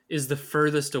last is the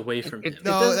furthest away from him.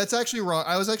 No, that's actually wrong.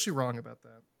 I was actually wrong about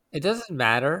that. It doesn't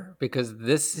matter because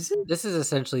this is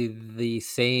essentially the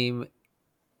same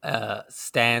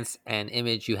stance and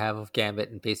image you have of Gambit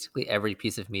in basically every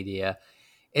piece of media.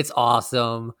 It's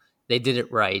awesome. They did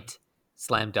it right.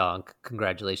 Slam dunk.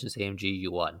 Congratulations, AMG.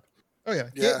 You won. Oh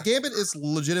yeah. Gambit is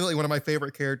legitimately one of my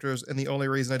favorite characters, and the only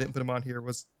reason I didn't put him on here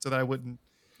was so that I wouldn't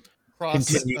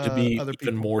cross continue to be other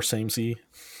even people. more samey.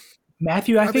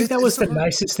 Matthew, I think that was the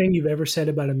nicest thing you've ever said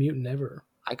about a mutant ever.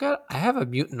 I have a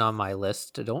mutant on my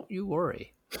list. Don't you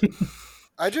worry.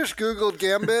 I just Googled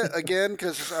Gambit again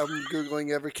because I'm Googling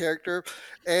every character,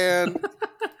 and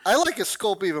I like his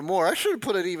sculpt even more. I should have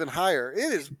put it even higher.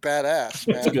 It is badass,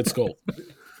 man. It's a good sculpt.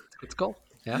 Good sculpt.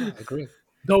 Yeah, I agree.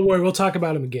 Don't worry, we'll talk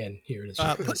about him again here in a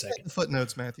second.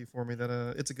 Footnotes, Matthew, for me that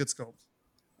it's a good sculpt.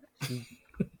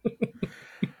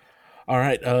 All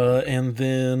right, and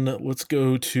then let's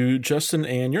go to Justin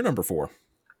and your number 4.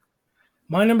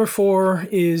 My number 4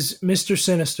 is Mr.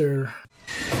 Sinister.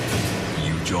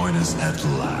 You join us at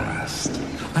last.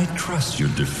 I trust your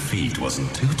defeat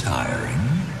wasn't too tiring.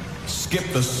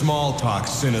 Skip the small talk,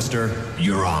 Sinister.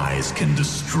 Your eyes can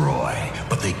destroy,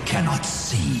 but they cannot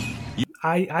see.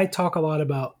 I talk a lot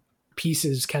about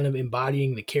pieces kind of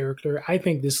embodying the character. I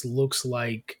think this looks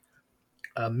like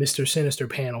a Mr. Sinister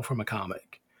panel from a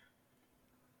comic.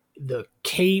 The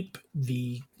cape,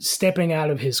 the stepping out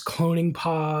of his cloning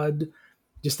pod,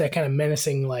 just that kind of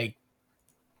menacing, like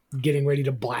getting ready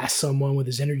to blast someone with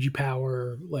his energy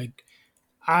power. Like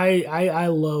I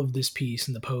love this piece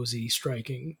and the pose he's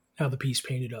striking, how the piece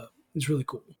painted up. It's really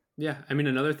cool. Yeah, I mean,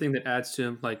 another thing that adds to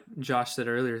him, like Josh said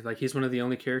earlier, like he's one of the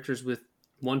only characters with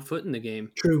one foot in the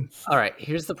game. True. All right,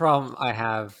 here's the problem I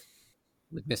have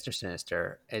with Mr.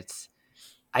 Sinister.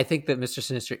 I think that Mr.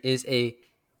 Sinister is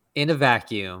in a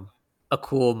vacuum, a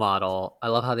cool model. I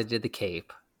love how they did the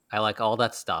cape. I like all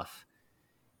that stuff.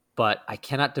 But I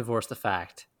cannot divorce the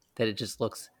fact that it just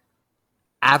looks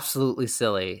absolutely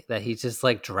silly that he's just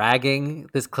like dragging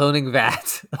this cloning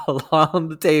vat along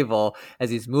the table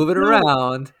as he's moving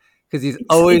around because he's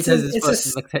always has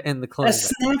his foot in the cloning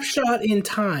vat. Snapshot in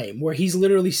time where he's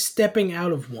literally stepping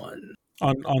out of one.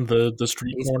 On the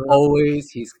street corner.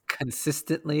 He's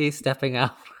consistently stepping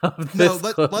out of this.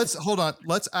 No, let's hold on.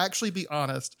 Let's actually be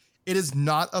honest. It is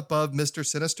not above Mr.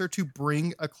 Sinister to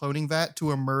bring a cloning vat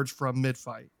to emerge from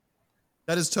mid-fight.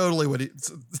 That is totally what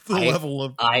the level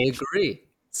of. I agree.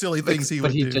 silly things he but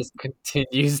would he do. just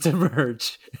continues to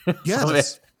merge.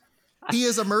 Yes. He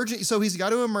is emerging, so he's got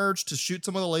to emerge to shoot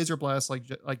someone with a laser blast, like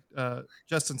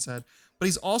Justin said. But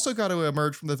he's also got to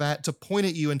emerge from the vat to point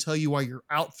at you and tell you why your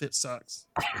outfit sucks.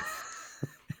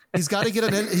 He's got to get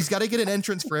an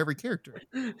entrance for every character.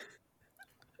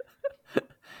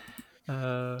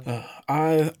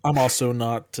 I'm also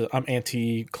not. I'm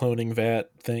anti-cloning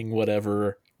vat thing,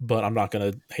 whatever. But I'm not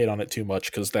going to hate on it too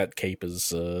much because that cape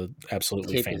is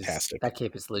absolutely fantastic. That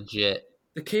cape is legit.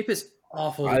 The cape is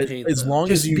awful to paint. As long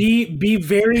Just as you be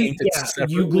very paint it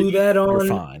you glue separately, that on. you're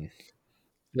fine.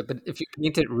 Yeah, but if you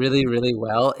paint it really, really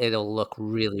well, it'll look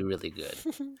really, really good.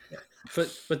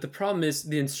 But the problem is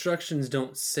the instructions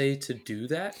don't say to do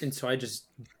that, and so I just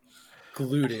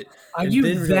glued it. Are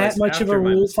you that much of a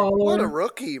rule follower? What a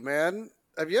rookie, man!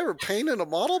 Have you ever painted a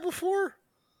model before?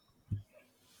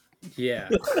 Yeah.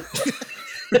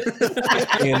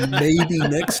 And maybe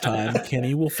next time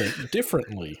Kenny will think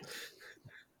differently.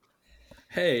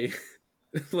 Hey,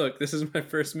 look, this is my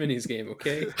first minis game,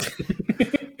 okay?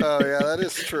 Oh yeah, that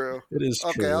is true. It is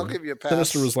okay, true. I'll give you a pass.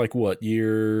 Sinister was like what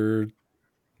year?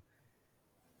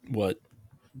 What?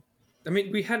 I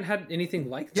mean, we hadn't had anything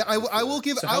like that. Yeah, I will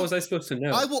give. So how was I supposed to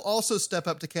know? I will also step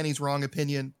up to Kenny's wrong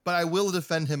opinion, but I will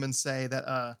defend him and say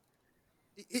that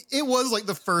it was like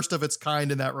the first of its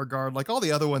kind in that regard. Like all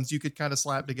the other ones, you could kind of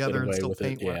slap together and still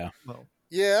paint well.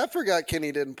 Yeah, I forgot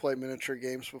Kenny didn't play miniature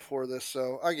games before this,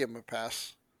 so I give him a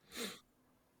pass.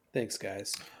 Thanks,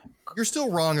 guys. You're still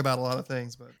wrong about a lot of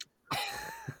things, but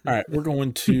all right, we're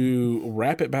going to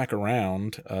wrap it back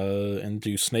around and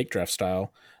do snake draft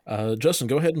style. Justin,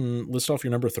 go ahead and list off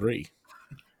your number 3.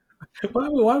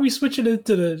 Why are we switching it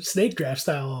to the snake draft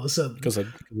style all of a sudden? Because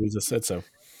we just said so.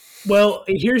 Well,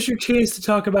 here's your chance to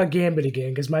talk about Gambit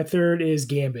again, because my 3rd is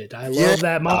Gambit. I love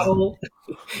that model.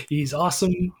 He's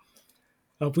awesome.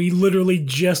 We literally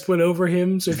just went over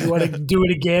him, so if you want to do it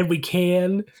again, we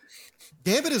can.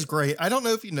 Gambit is great. I don't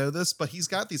know if you know this, but he's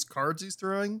got these cards he's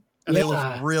throwing, and they look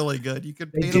really good. You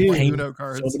could paint them like Uno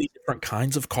cards. So many different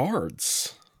kinds of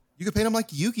cards. You could paint them like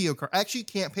Yu-Gi-Oh cards. Actually, you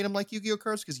can't paint them like Yu-Gi-Oh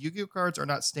cards because Yu-Gi-Oh cards are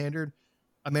not standard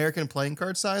American playing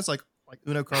card size, like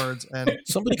Uno cards. And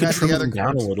somebody could trim them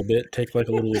down a little bit. Take like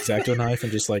a little X-Acto knife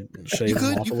and just like shave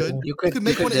them off a little. You could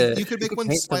make one. You could make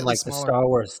one slightly like smaller. The Star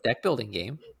Wars deck building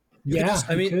game. You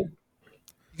could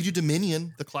do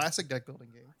Dominion, the classic deck building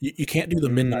game. You can't do the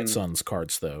Midnight Suns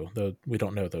cards though. We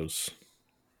don't know those.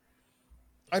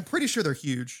 I'm pretty sure they're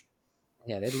huge.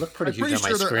 Yeah, they look pretty huge. I'm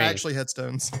pretty sure they're actually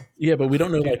headstones. Yeah, but we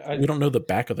don't know. We don't know the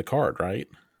back of the card, right?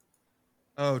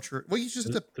 Oh, true. Well, you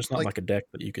just there's not like a deck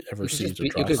that you could ever see.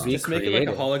 You could just make it like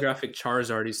a holographic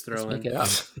Charizard he's throwing. Make it up.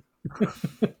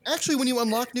 Actually, when you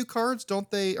unlock new cards,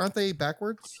 aren't they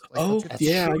backwards? Like,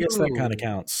 yeah, I guess that kind of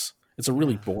counts. It's a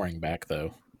really boring back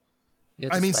though.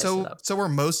 I mean, so are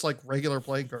most like regular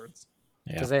playing cards.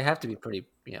 Because they have to be pretty,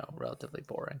 relatively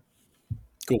boring.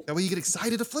 Cool. That way you get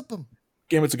excited to flip them.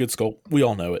 Gambit's a good sculpt. We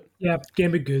all know it. Yeah,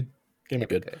 Gambit good. Gambit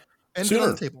good. And good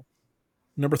on the table.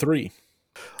 Number 3.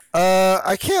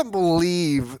 I can't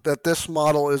believe that this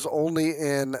model is only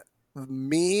in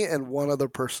me and one other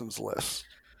person's list.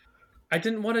 I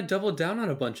didn't want to double down on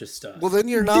a bunch of stuff. Well, then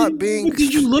you're not being...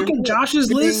 Did you look at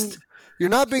Josh's list? You're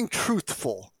not being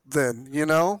truthful then,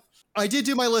 I did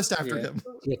do my list after him.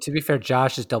 Yeah, to be fair,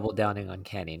 Josh is double downing on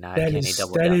Kenny, not Kenny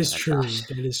double downing on Josh.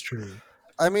 That is true.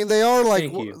 I mean, they are like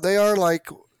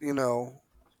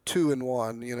 2 in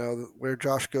 1. Where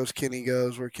Josh goes, Kenny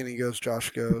goes. Where Kenny goes,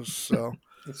 Josh goes. So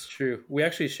that's true. We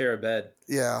actually share a bed.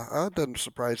 Yeah, that doesn't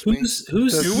surprise me.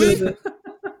 Who's doing?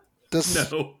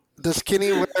 Does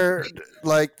Kenny wear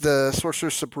like the Sorcerer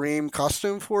Supreme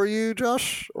costume for you,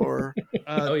 Josh? Or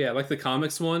oh yeah, like the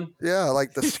comics one. Yeah,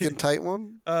 like the skin tight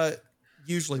one.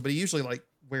 Usually, but he usually like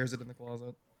wears it in the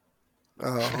closet.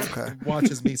 Oh, okay.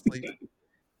 Watches me sleep.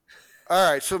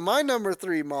 All right, so my number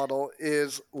 3 model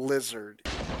is Lizard.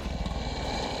 No,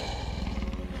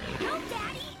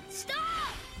 Daddy, stop!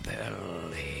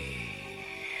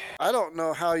 I don't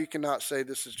know how you cannot say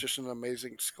this is just an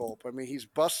amazing sculpt. I mean, he's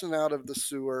busting out of the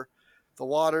sewer, the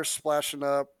water's splashing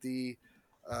up, the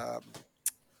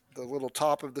little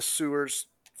top of the sewer's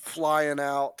flying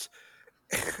out,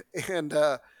 and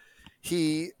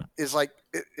he is like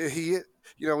we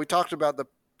talked about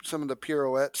some of the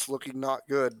pirouettes looking not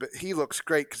good, but he looks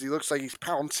great because he looks like he's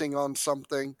pouncing on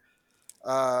something.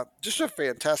 Just a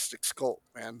fantastic sculpt,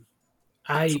 man.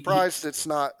 I'm surprised it's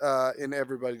not in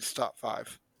everybody's top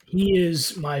 5. He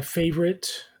is my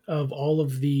favorite of all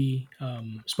of the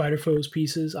Spider Foes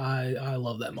pieces. I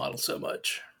love that model so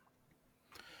much.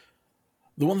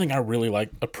 The one thing I really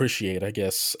appreciate, I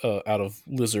guess, out of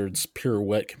Lizard's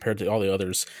pirouette compared to all the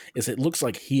others is it looks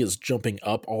like he is jumping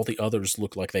up. All the others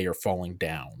look like they are falling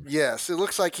down. Yes, it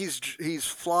looks like he's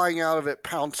flying out of it,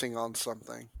 pouncing on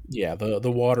something. Yeah,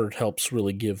 the water helps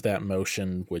really give that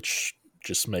motion, which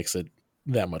just makes it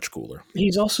that much cooler.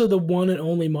 He's also the one and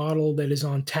only model that is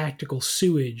on tactical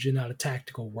sewage and not a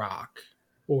tactical rock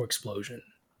or explosion.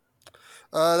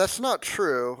 That's not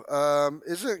true.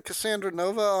 Isn't Cassandra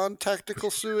Nova on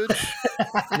tactical sewage?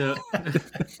 No.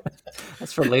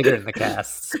 That's for later in the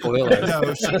cast. Spoiler.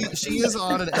 No, she is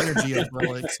on an energy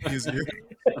umbrella. Excuse you.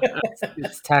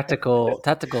 It's tactical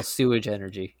sewage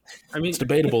energy. I mean, It's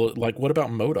debatable. Like, what about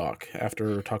MODOK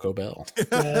after Taco Bell?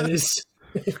 That is.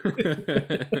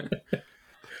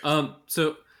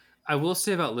 So I will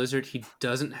say about Lizard, he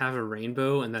doesn't have a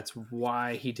rainbow, and that's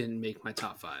why he didn't make my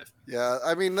top 5. Yeah,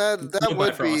 I mean that No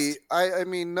would be. Bifrost. I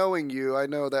mean, knowing you, I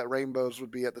know that rainbows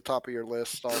would be at the top of your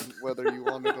list on whether you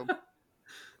wanted them.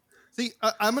 See,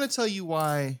 I'm going to tell you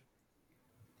why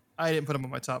I didn't put him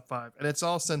on my top 5, and it's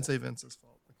all Sensei Vince's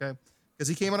fault. Okay, because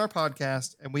he came on our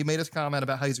podcast and we made his comment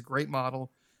about how he's a great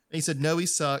model, and he said no, he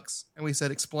sucks, and we said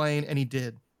explain, and he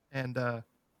did, and I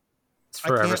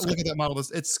can't look at that model.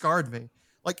 It scarred me.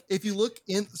 Like if you look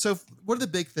in, so what are the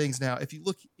big things now? If you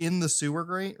look in the sewer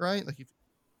grate, right? Like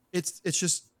it's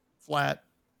just flat.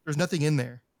 There's nothing in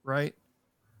there, right?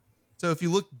 So if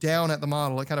you look down at the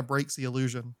model, it kind of breaks the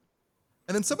illusion.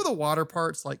 And then some of the water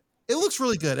parts, like it looks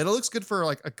really good, and it looks good for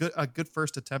like a good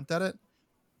first attempt at it.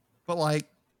 But like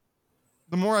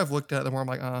the more I've looked at it, the more I'm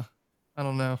like, I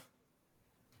don't know.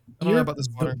 I don't know about this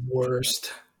water. The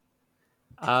worst.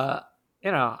 I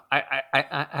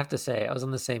have to say, I was on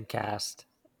the same cast.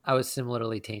 I was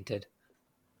similarly tainted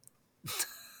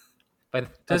by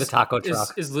the taco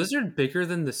truck. Is Lizard bigger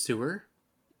than the sewer?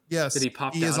 Yes, that he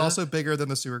popped he out is of? also bigger than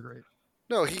the sewer grate.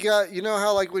 No, he got. You know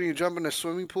how like when you jump in a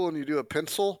swimming pool and you do a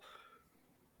pencil.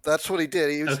 That's what he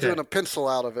did. He was doing a pencil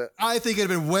out of it. I think it'd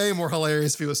been way more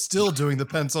hilarious if he was still doing the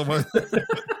pencil one.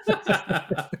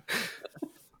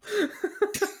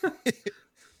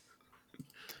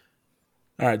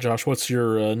 All right, Josh, what's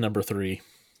your number 3?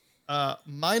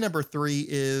 My number 3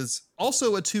 is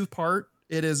also a 2-part.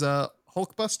 It is a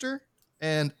Hulkbuster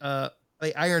and the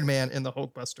Iron Man in the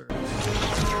Hulkbuster.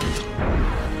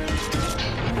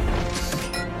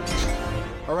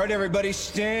 All right, everybody,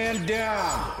 stand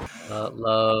down.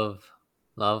 Love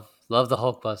the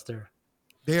Hulkbuster.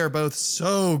 They are both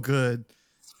so good.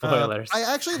 Spoilers. I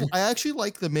actually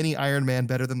like the mini Iron Man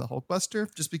better than the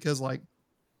Hulkbuster, just because like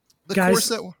the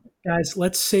Guys,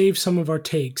 let's save some of our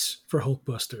takes for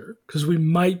Hulkbuster because we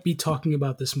might be talking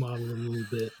about this model a little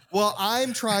bit. Well,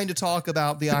 I'm trying to talk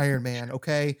about the Iron Man.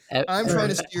 Okay, I'm trying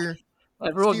to steer.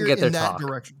 Everyone can get their in that talk.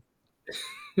 direction.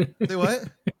 Say what?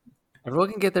 Everyone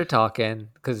can get their talk in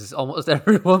because almost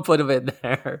everyone put him in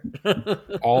there.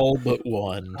 All but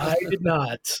one. I did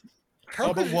not.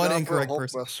 All but one incorrect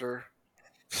person. Hulkbuster.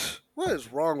 What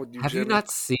is wrong with you, Have Jimmy? you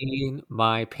not seen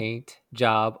my paint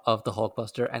job of the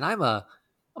Hulkbuster? And I'm a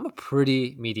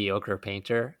pretty mediocre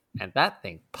painter, and that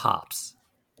thing pops.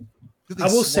 I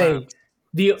will say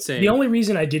the only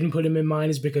reason I didn't put him in mine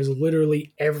is because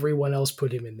literally everyone else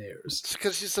put him in theirs. It's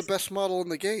because he's the best model in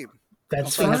the game.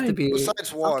 That's Something fine. has to be,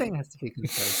 Besides one. something has to be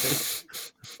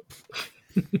consistent.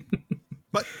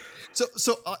 But so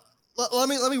let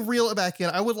me reel it back in.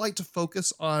 I would like to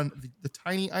focus on the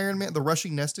tiny Iron Man, the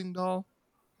rushing nesting doll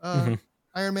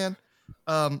Iron Man.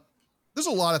 There's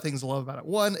a lot of things I love about it.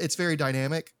 One, it's very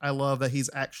dynamic. I love that he's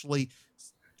actually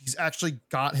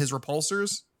got his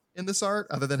repulsors in this art,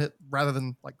 rather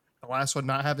than like the last one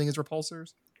not having his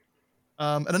repulsors.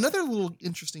 And another little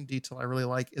interesting detail I really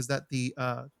like is that the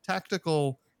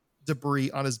tactical debris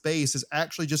on his base is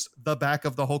actually just the back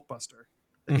of the Hulkbuster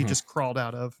that he just crawled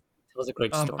out of. It was a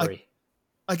great story.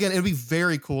 Again, it'd be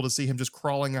very cool to see him just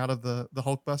crawling out of the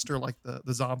Hulkbuster like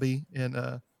the zombie in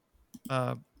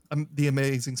the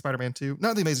Amazing Spider-Man 2.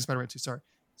 Not the Amazing Spider-Man 2, sorry.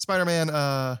 Spider-Man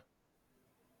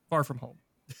Far From Home.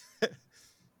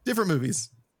 Different movies.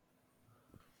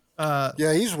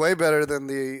 Yeah, he's way better than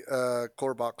the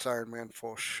core box Iron Man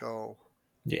for sure.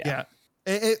 Yeah.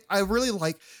 I really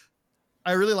like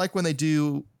when they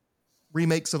do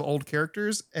remakes of old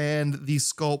characters and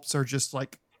these sculpts are just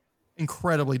like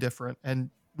incredibly different and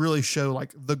really show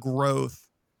like the growth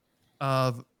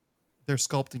of their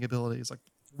sculpting abilities. Like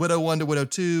Widow 1 to Widow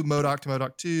 2, MODOK to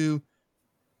MODOK 2,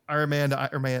 Iron Man to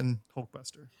Iron Man,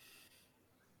 Hulkbuster.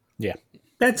 Yeah.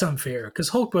 That's unfair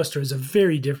because Hulkbuster is a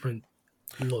very different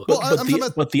look. Well,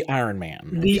 but the Iron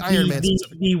Man. The Iron Man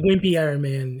the wimpy Iron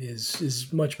Man is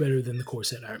much better than the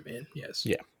corset Iron Man. Yes.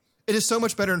 Yeah. It is so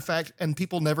much better, in fact, and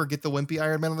people never get the wimpy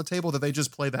Iron Man on the table that they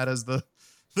just play that as the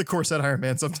corset Iron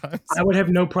Man sometimes. I would have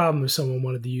no problem if someone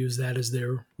wanted to use that as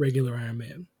their regular Iron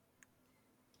Man.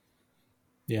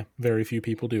 Yeah, very few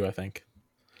people do, I think.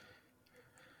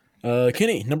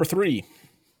 Kenny, number 3.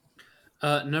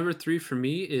 Number 3 for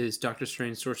me is Doctor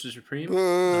Strange Sorcerer Supreme.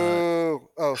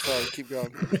 Oh, sorry. Keep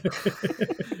going.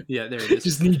 Yeah, there it is.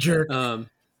 Just knee jerk.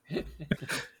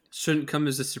 Shouldn't come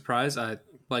as a surprise. I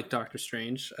like Doctor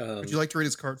Strange. Would you like to read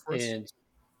his card for us?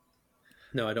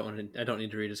 No, I don't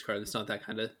need to read his card. It's not that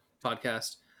kind of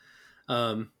podcast.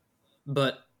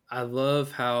 But I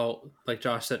love how, like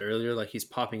Josh said earlier, like he's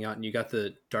popping out and you got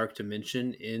the dark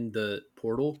dimension in the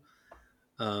portal.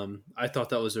 I thought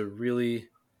that was a really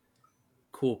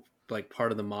cool like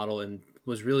part of the model and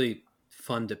was really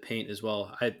fun to paint as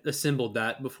well. I assembled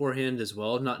that beforehand as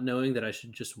well, not knowing that I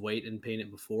should just wait and paint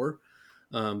it before.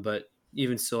 But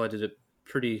even still, I did a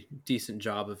pretty decent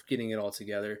job of getting it all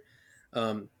together.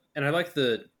 And I like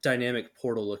the dynamic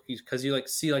portal look because you like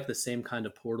see like the same kind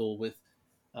of portal with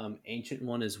Ancient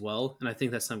One as well. And I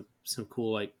think that's some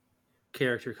cool like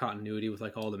character continuity with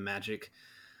like all the magic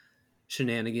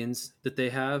shenanigans that they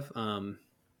have.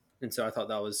 And so I thought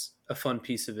that was a fun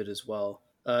piece of it as well.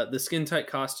 The skin tight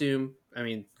costume, I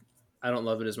mean, I don't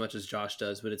love it as much as Josh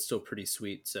does, but it's still pretty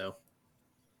sweet. So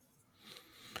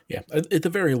yeah, at the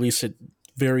very least, it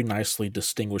very nicely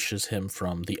distinguishes him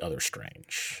from the other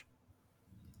Strange.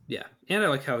 Yeah, and I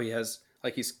like how he's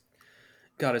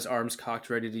got his arms cocked,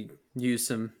 ready to use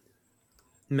some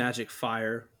magic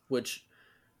fire, which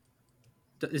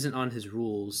isn't on his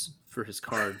rules for his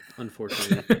card,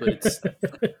 unfortunately.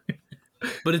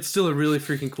 But it's still a really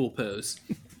freaking cool pose.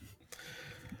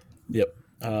 Yep.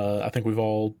 I think we've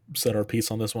all said our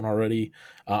piece on this one already.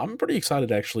 I'm pretty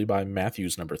excited actually by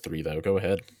Matthew's number 3, though. Go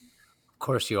ahead. Of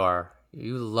course you are.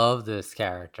 You love this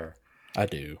character. I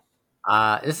do.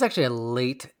 This is actually a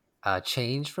late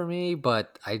change for me,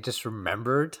 but I just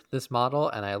remembered this model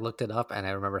and I looked it up and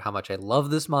I remembered how much I love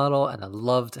this model, and I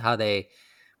loved how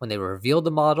when they revealed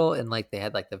the model and like they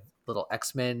had like the little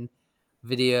X-Men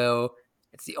video.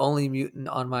 It's the only mutant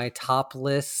on my top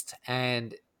list,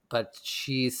 but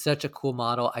she's such a cool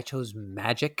model. I chose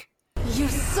Magic.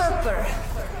 Usurper!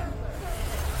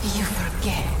 You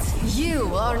forget.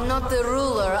 You are not the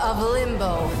ruler of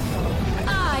Limbo.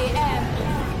 I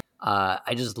am.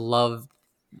 I just love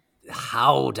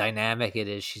how dynamic it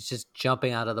is. She's just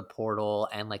jumping out of the portal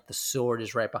and like the sword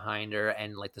is right behind her,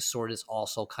 and like the sword is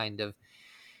also kind of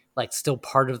like still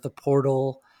part of the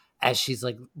portal as she's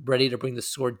like ready to bring the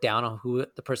sword down on who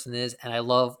the person is. And I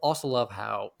also love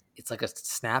how it's like a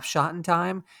snapshot in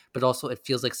time, but also it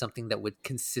feels like something that would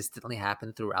consistently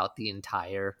happen throughout the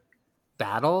entire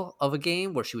battle of a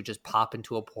game, where she would just pop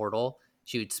into a portal.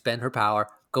 She would spend her power,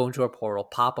 go into a portal,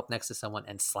 pop up next to someone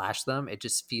and slash them. It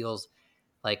just feels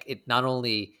like it not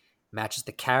only matches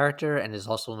the character and is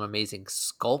also an amazing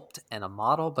sculpt and a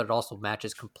model, but it also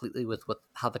matches completely with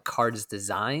how the card is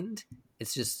designed.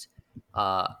 It's just,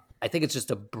 I think it's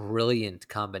just a brilliant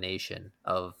combination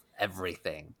of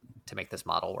everything to make this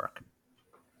model work.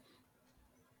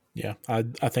 Yeah, I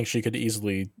think she could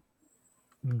easily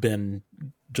been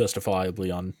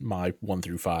justifiably on my 1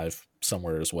 through 5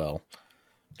 somewhere as well.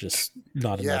 Just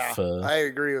not enough. I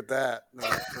agree with that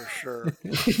for sure.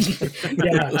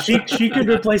 Yeah, she could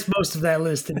replace most of that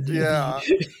list. Indeed. Yeah.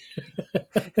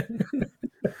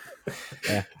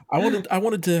 Yeah, I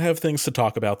wanted to have things to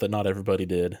talk about that not everybody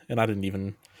did, and I didn't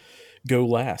even go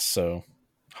last. So,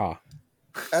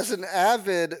 As an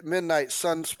avid Midnight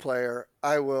Suns player,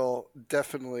 I will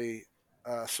definitely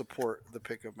support the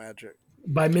pick of Magic.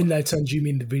 By Midnight Suns, you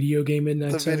mean the video game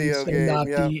Midnight Suns? Video game, not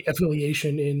the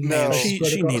affiliation in... No,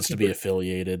 she needs to be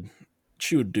affiliated.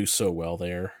 She would do so well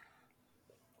there.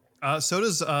 So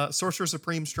does Sorcerer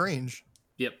Supreme Strange.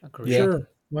 Yep. Yeah. Sure,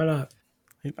 why not?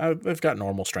 I've got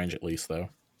normal Strange at least, though.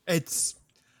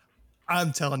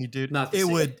 I'm telling you, dude, Not the it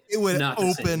same. would Not the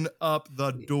open same. up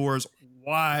the doors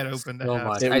wide open to So have.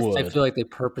 much. I feel like they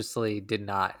purposely did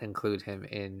not include him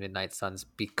in Midnight Suns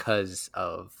because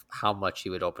of how much he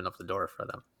would open up the door for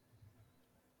them.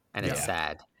 And it's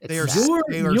sad. It's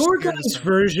sad. Your guys'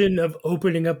 version of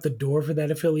opening up the door for that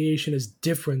affiliation is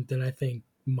different than I think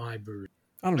my version.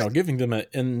 I don't know, giving them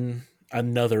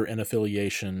another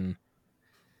affiliation,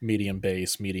 medium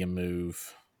base, medium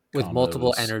move. With combos.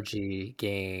 multiple energy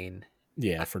gain.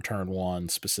 Yeah, for turn 1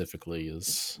 specifically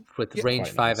is with range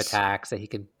 5 attacks that he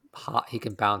can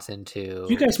bounce into.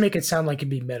 You guys make it sound like it'd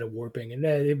be meta warping, and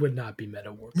it would not be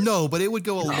meta warping. No, but it would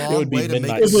go a long way to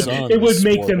make it would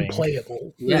make them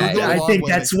playable. Yeah, I think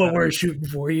that's what we're shooting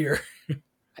for here.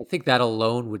 I think that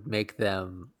alone would make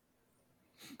them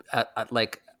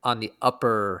like on the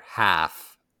upper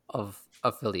half of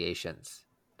affiliations.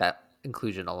 That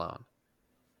inclusion alone.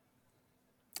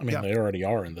 I mean, they already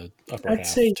are in the upper I'd half.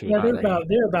 say to yeah, a degree.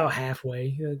 they're about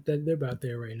halfway. They're about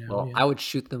there right now. Well, yeah. I would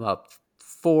shoot them up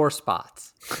 4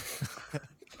 spots.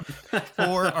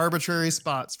 4 arbitrary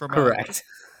spots from Correct.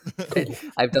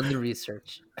 I've done the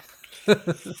research.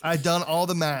 I've done all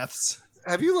the maths.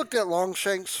 Have you looked at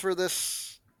Longshanks for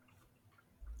this?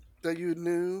 That you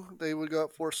knew they would go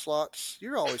up 4 slots.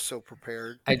 You're always so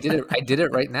prepared. I did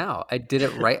it right now. I did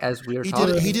it right as we were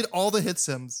talking. He did all the hit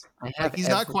sims. I have he's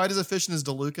not quite as efficient as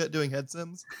DeLuca at doing head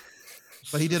sims,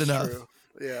 but he did enough. True.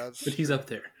 Yeah, but he's up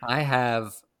there. I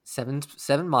have seven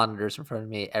monitors in front of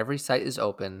me. Every site is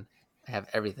open. I have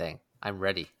everything. I'm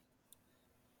ready.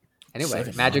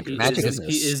 Anyway, magic He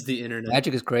is the internet.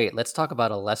 Magic is great. Let's talk about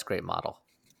a less great model.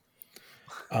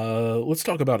 Let's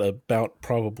talk about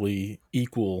probably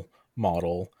equal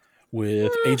model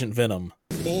with Agent Venom.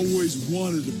 Always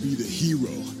wanted to be the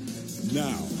hero.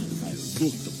 Now I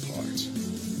look the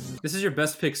part. This is your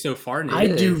best pick so far, Nate.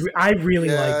 I really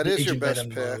like it the is your Agent best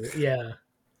Venom pick. model.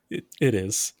 Yeah. It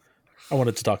is. I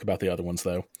wanted to talk about the other ones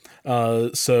though.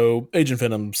 So Agent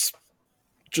Venom's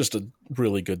just a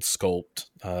really good sculpt.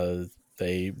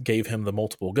 They gave him the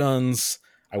multiple guns.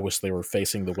 I wish they were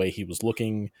facing the way he was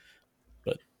looking,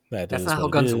 but that's not how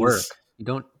guns work.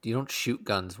 You don't shoot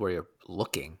guns where you're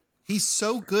looking. He's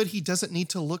so good he doesn't need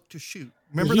to look to shoot.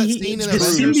 Remember that scene in the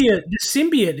Avengers? The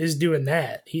symbiote is doing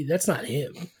that. That's not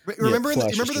him. Remember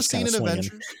the scene in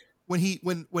Avengers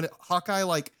when Hawkeye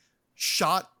like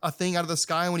shot a thing out of the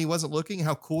sky when he wasn't looking?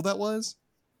 How cool that was!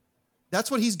 That's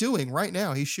what he's doing right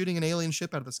now. He's shooting an alien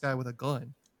ship out of the sky with a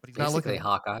gun, but he's not looking.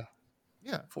 Hawkeye.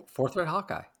 Yeah, Forthright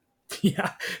Hawkeye.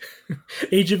 Yeah,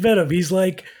 Agent Venom. He's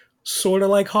like sort of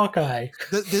like Hawkeye.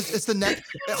 It's the next.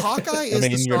 Hawkeye is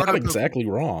the starter. You're not exactly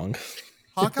wrong.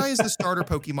 Hawkeye is the starter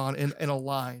Pokemon in a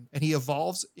line, and he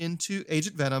evolves into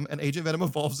Agent Venom, and Agent Venom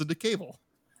evolves into Cable.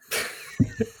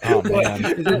 Oh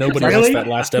man, nobody asked that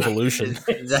last evolution.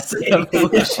 That's the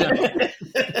evolution.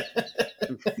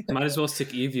 Might as well stick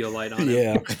Eviolite on it.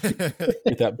 Yeah,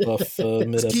 get that buff.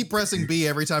 Just keep pressing B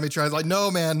every time he tries. Like, no,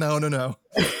 man, no.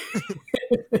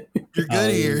 You're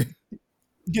good here.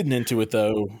 Getting into it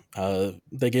though,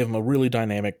 they gave him a really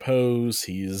dynamic pose.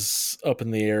 He's up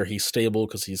in the air. He's stable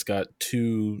because he's got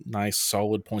 2 nice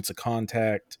solid points of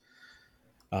contact.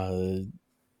 And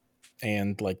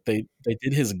like they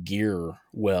did his gear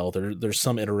well. There's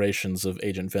some iterations of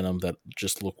Agent Venom that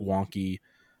just look wonky,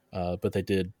 but they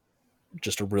did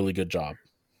just a really good job.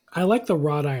 I like the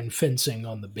wrought iron fencing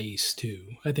on the base too.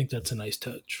 I think that's a nice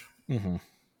touch. Mm-hmm.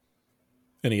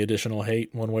 Any additional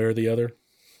hate one way or the other?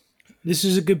 This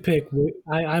is a good pick.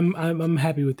 I'm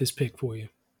happy with this pick for you.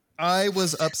 I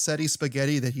was upsetty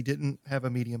spaghetti that he didn't have a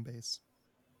medium base.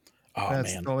 Oh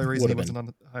That's man, the only reason he wasn't on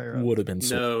the higher up. Would have been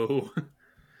no.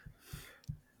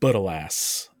 But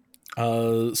alas.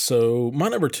 So my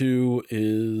number 2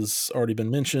 is already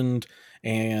been mentioned,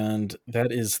 and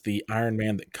that is the Iron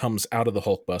Man that comes out of the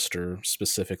Hulkbuster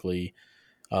specifically.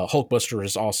 Hulkbuster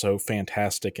is also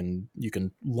fantastic, and you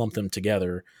can lump them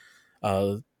together.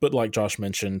 But like Josh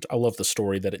mentioned, I love the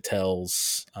story that it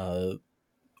tells.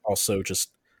 Also,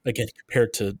 just again,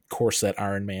 compared to Corset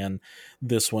Iron Man,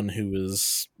 this one who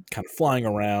is kind of flying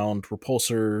around,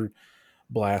 repulsor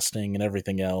blasting, and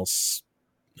everything else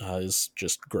is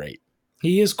just great.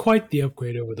 He is quite the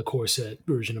upgrade over the Corset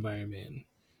version of Iron Man.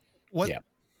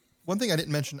 One thing I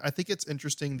didn't mention, I think it's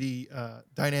interesting the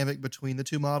dynamic between the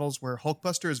 2 models where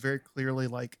Hulkbuster is very clearly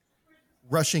like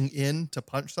rushing in to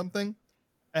punch something,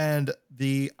 and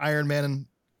the Iron Man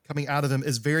coming out of him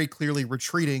is very clearly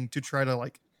retreating to try to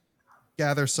like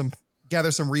gather some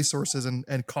resources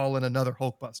and call in another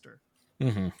Hulkbuster.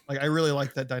 Mm-hmm. Like I really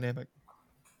like that dynamic.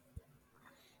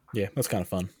 Yeah, that's kind of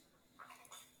fun.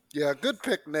 Yeah, good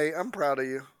pick, Nate. I'm proud of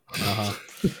you. Uh-huh.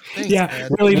 Thanks, yeah,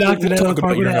 Dad. really knocked it out of Talk the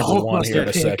park about your with that number 1 here Hulkbuster in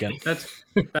a pick.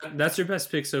 second. That's your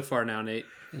best pick so far now, Nate.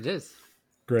 It is.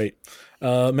 Great.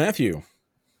 Matthew.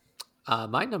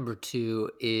 My number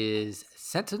 2 is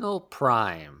Sentinel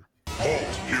Prime.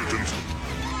 Halt, mutant.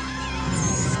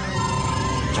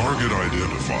 Target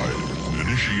identified.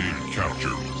 Initiate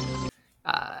capture.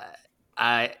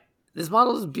 This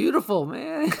model is beautiful,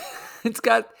 man. It's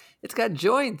got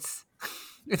joints.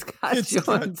 It's got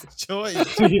joints.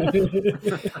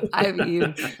 I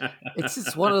mean, it's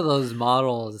just one of those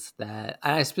models that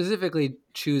I specifically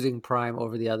choosing Prime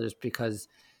over the others because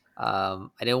I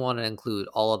didn't want to include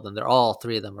all of them. All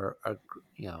 3 of them are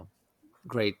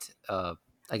great.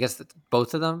 I guess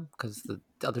both of them, because the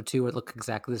other 2 would look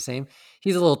exactly the same.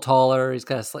 He's a little taller. He's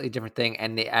got a slightly different thing,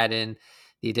 and they add in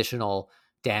the additional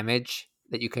damage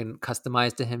that you can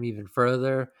customize to him even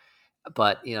further.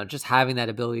 But just having that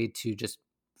ability to just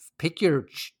pick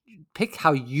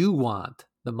how you want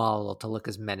the model to look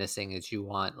as menacing as you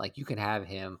want. Like you can have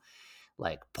him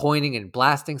like pointing and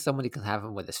blasting someone. You can have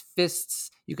him with his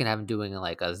fists. You can have him doing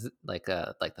like the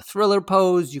Thriller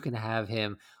pose. You can have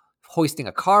him hoisting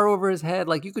a car over his head.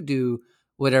 Like you could do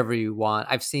whatever you want.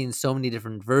 I've seen so many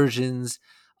different versions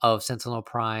of Sentinel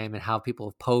Prime and how people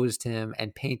have posed him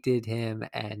and painted him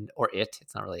or it.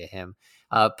 It's not really a him.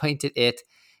 Painted it,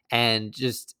 and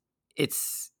just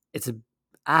it's a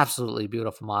absolutely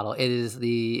beautiful model. It is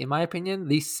in my opinion,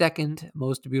 the second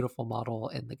most beautiful model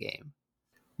in the game.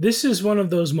 This is one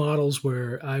of those models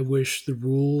where I wish the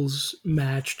rules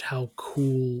matched how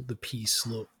cool the piece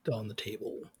looked on the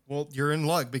table. Well, you're in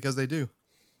luck because they do.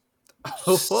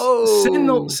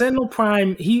 Sentinel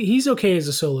Prime, he's okay as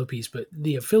a solo piece, but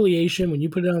the affiliation, when you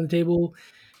put it on the table,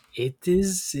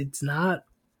 it's not.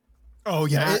 Oh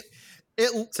yeah,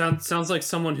 it sounds like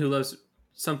someone who loves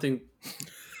something.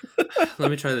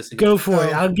 Let me try this again. Go for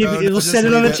it. I'll give you. It'll set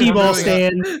it on the T-ball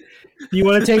stand. You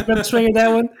want to take a swing at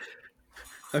that one?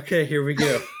 Okay, here we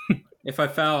go. If I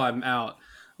foul, I'm out.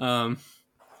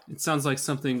 It sounds like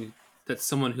something that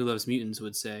someone who loves mutants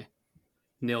would say.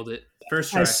 Nailed it.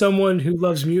 First try. As someone who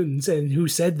loves mutants and who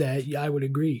said that, I would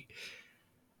agree.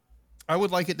 I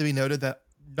would like it to be noted that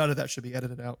none of that should be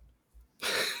edited out.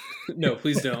 No,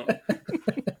 please don't.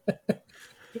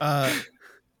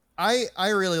 I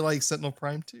really like Sentinel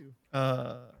Prime too.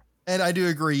 And I do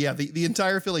agree. Yeah, the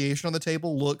entire affiliation on the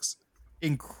table looks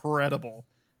incredible.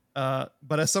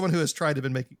 But as someone who has tried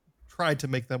to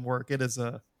make them work, it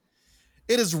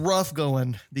is rough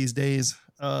going these days.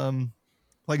 Playing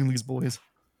these boys.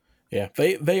 Yeah,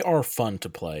 they are fun to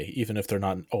play, even if they're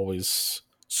not always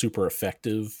super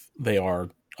effective. They are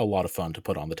a lot of fun to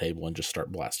put on the table and just start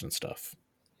blasting stuff.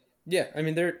 Yeah, I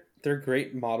mean they're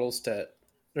great models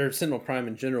or Sentinel Prime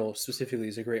in general specifically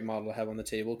is a great model to have on the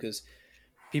table because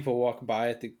people walk by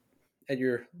at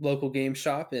your local game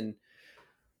shop and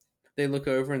they look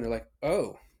over and they're like,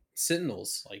 "Oh,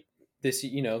 Sentinels!" Like they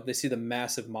see the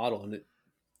massive model and it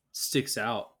sticks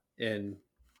out and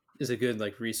is a good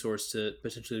resource to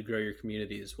potentially grow your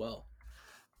community as well.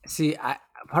 See,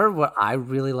 part of what I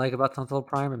really like about Sentinel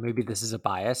Prime, and maybe this is a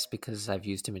bias because I've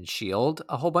used him in Shield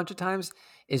a whole bunch of times,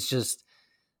 is just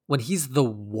when he's the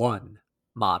one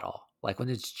model, like when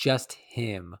it's just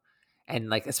him,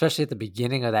 and especially at the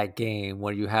beginning of that game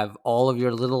where you have all of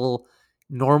your little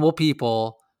normal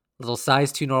people, little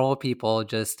size 2 normal people,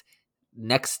 just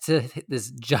next to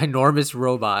this ginormous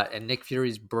robot, and Nick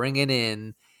Fury's bringing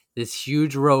in this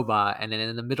huge robot, and then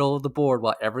in the middle of the board,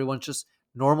 while everyone's just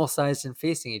normal sized and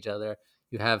facing each other,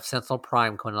 you have Sentinel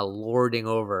Prime kind of lording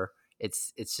over.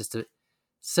 It's just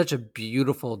such a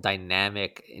beautiful,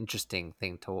 dynamic, interesting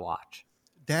thing to watch.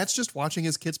 Dad's just watching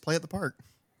his kids play at the park,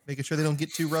 making sure they don't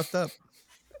get too roughed up.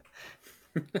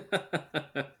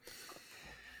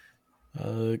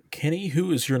 Kenny,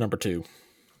 who is your number 2?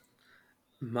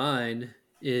 Mine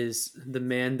is the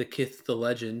man, the kith, the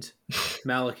legend,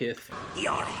 Malekith.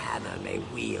 Your hammer may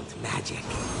wield magic,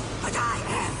 but I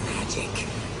am magic.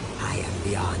 I am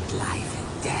beyond life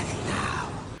and death now.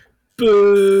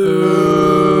 Boo!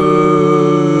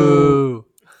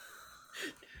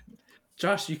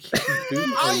 Josh, you can't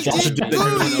boo. I did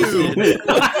boo you!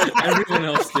 Everyone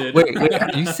else did. Wait,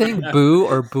 are you saying boo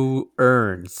or boo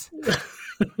earns?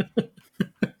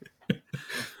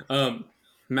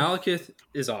 Malekith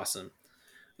is awesome.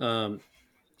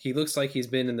 He looks like he's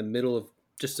been in the middle of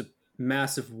just a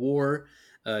massive war.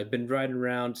 Been riding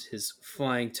around his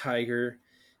flying tiger,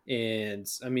 and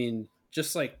I mean,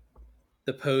 just like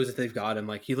the pose that they've got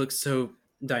him, he looks so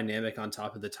dynamic on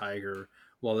top of the tiger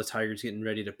while the tiger's getting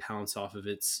ready to pounce off of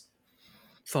its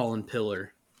fallen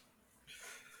pillar.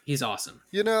 He's awesome.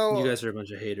 You guys are a bunch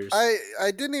of haters.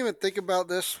 I didn't even think about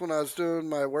this when I was doing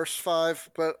my worst 5,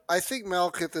 but I think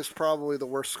Malekith is probably the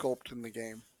worst sculpt in the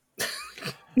game.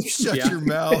 Shut your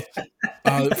mouth.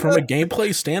 From a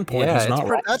gameplay standpoint, he's not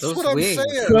right. That's what I'm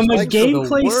saying. From a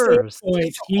gameplay standpoint,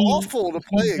 it's awful to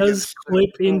play he does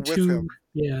clip into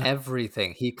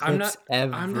everything. He clips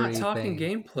everything. I'm not talking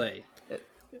gameplay.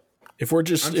 If we're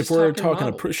talking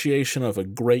appreciation of a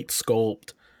great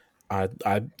sculpt,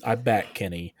 I back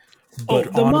Kenny.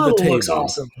 But the model the table, looks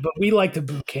awesome, but we like to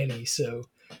boo Kenny, so.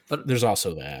 But there's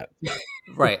also that.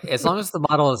 Right. As long as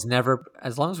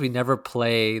we never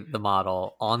play the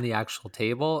model on the actual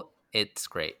table, it's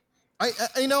great. I'm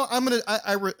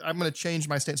gonna change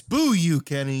my stance. Boo you,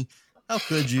 Kenny. How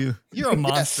could you? You're a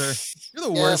monster. Yes. You're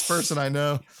the worst person I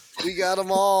know. We got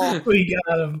them all. We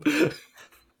got him.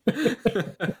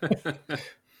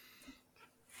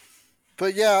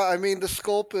 But yeah, I mean, the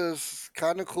sculpt is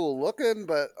kind of cool looking,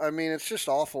 but I mean, it's just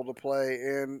awful to play.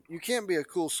 And you can't be a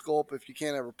cool sculpt if you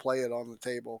can't ever play it on the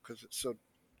table because it's so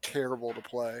terrible to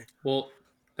play. Well,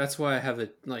 that's why I have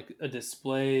a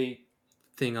display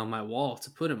thing on my wall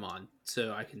to put him on,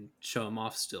 so I can show him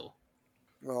off still.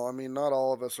 Well, I mean, not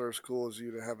all of us are as cool as you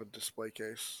to have a display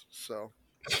case. So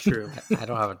True. I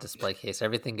don't have a display case.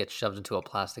 Everything gets shoved into a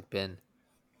plastic bin.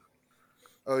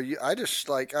 oh, I just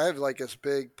I have like this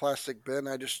big plastic bin.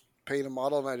 I just paint a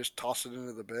model and I just toss it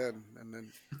into the bin, and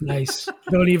then Nice.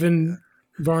 Don't even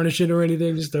varnish it or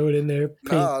anything. Just throw it in there.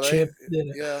 Paint, no, chip.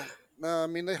 yeah, no, I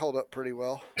mean they hold up pretty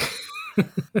well.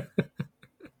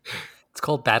 It's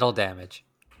called battle damage.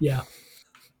 Yeah.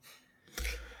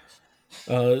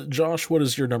 Josh, what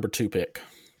is your number 2 pick?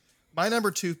 My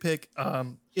number 2 pick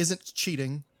isn't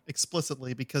cheating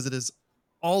explicitly because it is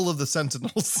all of the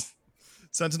Sentinels,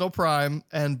 Sentinel Prime,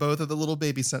 and both of the little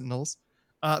baby Sentinels,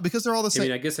 because they're all the same. I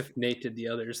mean, I guess if Nate did the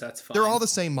others, that's fine. They're all the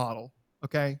same model.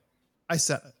 Okay, I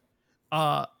said it.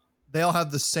 They all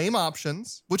have the same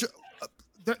options, which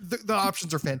the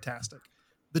options are fantastic.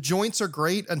 The joints are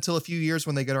great until a few years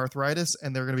when they get arthritis,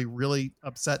 and they're going to be really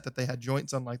upset that they had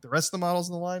joints unlike the rest of the models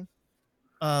in the line.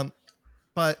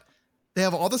 But they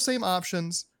have all the same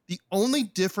options. The only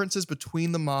differences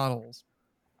between the models,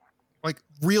 like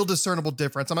real discernible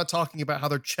difference, I'm not talking about how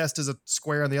their chest is a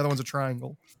square and the other one's a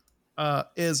triangle,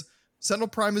 is Sentinel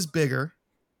Prime is bigger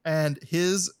and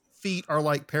his feet are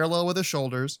like parallel with his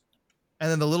shoulders.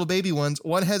 And then the little baby ones,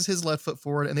 one has his left foot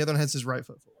forward and the other one has his right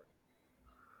foot forward.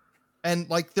 And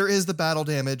like there is the battle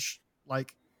damage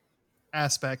like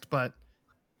aspect, but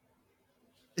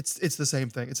it's the same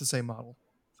thing. It's the same model.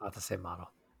 It's not the same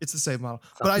model. It's the same model.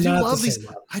 But I do love these.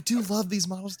 I do love these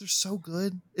models. They're so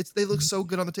good. They look so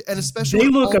good on the table. And especially they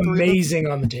look amazing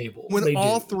on the table. When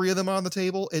all 3 of them are on the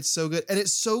table, it's so good. And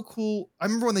it's so cool. I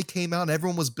remember when they came out and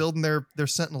everyone was building their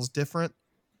Sentinels different.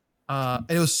 And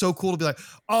it was so cool to be like,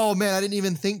 oh man, I didn't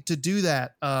even think to do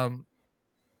that.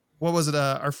 What was it?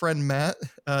 Our friend Matt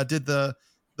did the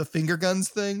finger guns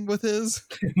thing with his.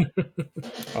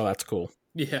 Oh, that's cool.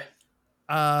 Yeah.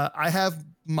 I have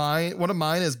one of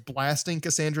mine is blasting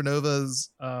Cassandra Nova's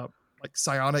like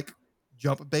psionic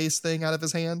jump base thing out of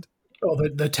his hand. Oh,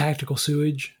 the tactical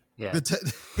sewage. Yeah.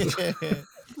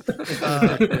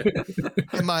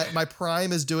 And my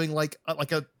Prime is doing like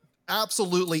a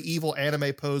absolutely evil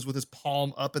anime pose with his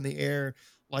palm up in the air,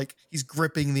 like he's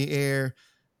gripping the air.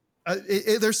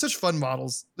 They're such fun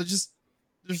models. They're just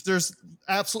there's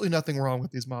absolutely nothing wrong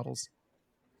with these models.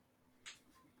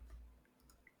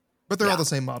 But they're all the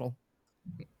same model.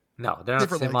 No, they're not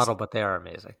Different the same legs. model, but they are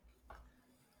amazing.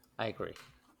 I agree.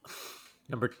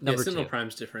 Number Sentinel 2.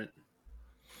 Prime's different.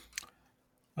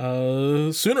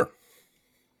 Sooner.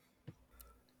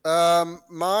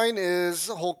 Mine is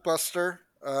Hulkbuster.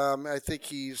 I think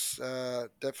he's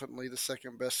definitely the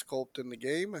second best sculpt in the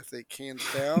game. I think hands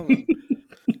down.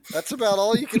 That's about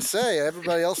all you can say.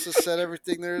 Everybody else has said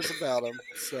everything there is about him.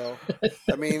 So,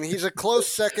 I mean, he's a close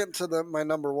second to my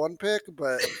number 1 pick,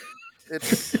 but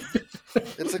it's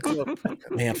a close.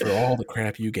 Man, for all the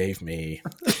crap you gave me.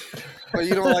 But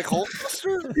you don't like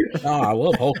Hulkbuster? Oh, I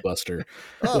love Hulkbuster.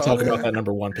 We'll talk about that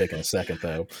number 1 pick in a second,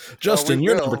 though. Justin,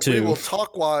 you're number 2. We will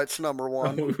talk while it's number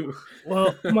 1.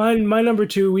 Well, my number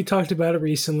 2, we talked about it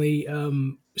recently.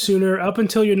 Sooner, up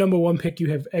until your number 1 pick, you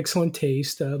have excellent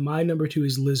taste. My number 2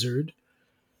 is Lizard.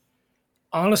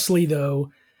 Honestly,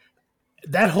 though,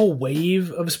 that whole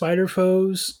wave of spider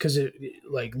foes, because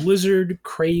like Lizard,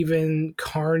 Craven,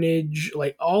 Carnage,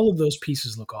 like all of those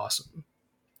pieces look awesome.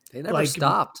 They never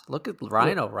stopped. Look at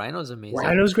Rhino. Rhino's amazing.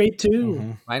 Rhino's great too.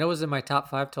 Mm-hmm. Rhino was in my top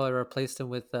 5 till I replaced him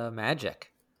with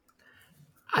Magic.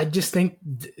 I just think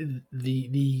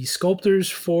the sculptors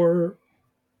for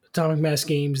Atomic Mass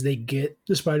Games, they get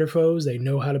the spider foes. They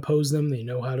know how to pose them. They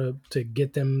know how to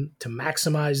get them to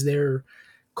maximize their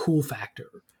cool factor.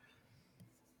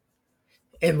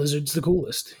 And Lizard's the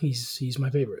coolest. He's my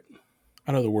favorite.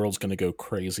 I know the world's going to go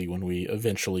crazy when we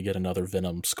eventually get another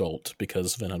Venom sculpt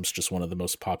because Venom's just one of the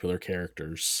most popular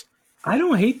characters. I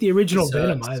don't hate the original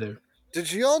Venom either.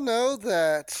 Did you all know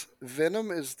that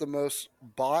Venom is the most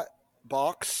bought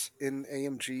box in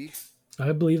AMG?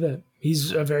 I believe that.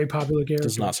 He's a very popular character.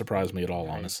 Does not surprise me at all,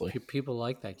 honestly. People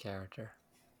like that character.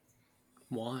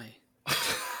 Why?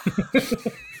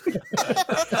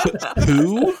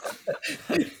 Who?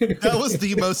 That was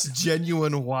the most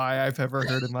genuine why I've ever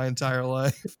heard in my entire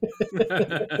life.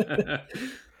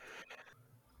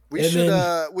 We should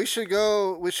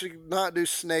not do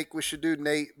Snake. We should do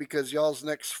Nate because y'all's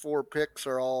next 4 picks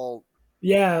are all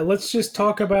Yeah, let's just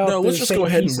talk about. No, let's the just go same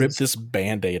ahead and rip pieces. this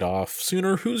Band-Aid off.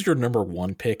 Sooner, who's your number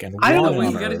one pick and I why don't.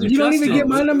 on you gotta earth? do You don't even Justin. get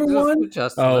my number one.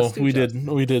 Justin, let's do we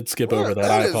Justin. did skip over that.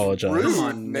 That I is apologize. rude, Come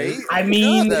on, Nate. Nate. I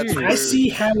mean, God, that's I rude. see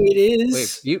how it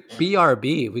is. Wait,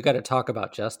 BRB. We got to talk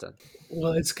about Justin.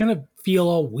 Well, it's gonna feel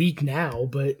all weak now,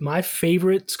 but my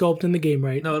favorite sculpt in the game,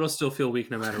 right? No, it'll still feel weak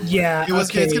no matter what. Yeah,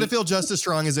 It's going to feel just as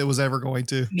strong as it was ever going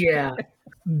to. Yeah,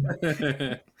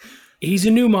 he's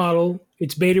a new model.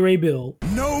 It's Beta Ray Bill.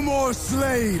 No more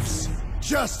slaves,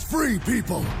 just free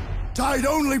people, tied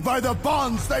only by the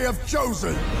bonds they have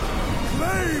chosen.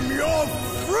 Claim your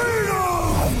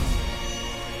freedom!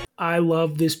 I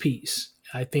love this piece.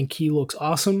 I think he looks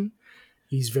awesome.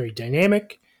 He's very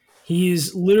dynamic. He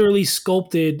is literally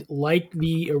sculpted like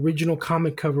the original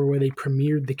comic cover where they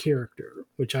premiered the character,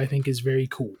 which I think is very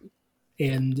cool.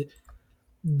 And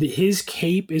his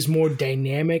cape is more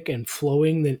dynamic and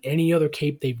flowing than any other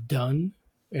cape they've done.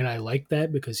 And I like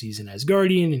that because he's an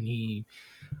Asgardian and he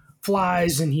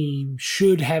flies and he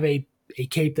should have a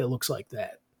cape that looks like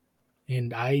that.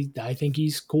 And I think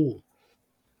he's cool.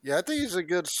 Yeah, I think he's a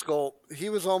good sculpt. He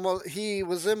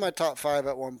was in my top 5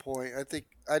 at one point. I think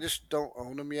I just don't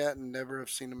own him yet and never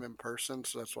have seen him in person,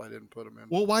 so that's why I didn't put him in.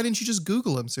 Well, why didn't you just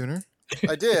Google him sooner?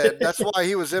 I did. That's why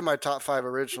he was in my top 5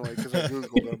 originally, because I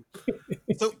Googled him.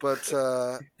 But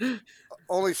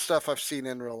only stuff I've seen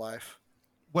in real life.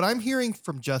 What I'm hearing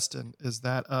from Justin is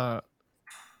that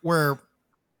where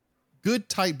good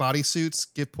tight bodysuits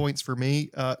give points for me,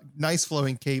 nice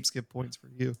flowing capes give points for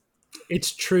you.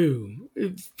 It's true.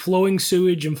 Flowing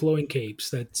sewage and flowing capes.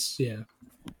 That's, yeah.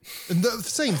 And the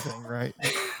same thing, right?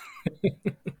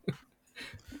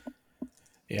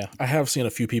 Yeah, I have seen a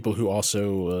few people who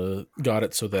also got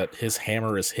it so that his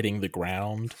hammer is hitting the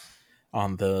ground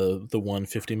on the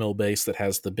 150 mil base that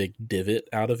has the big divot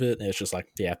out of it, and it's just like,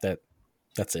 yeah,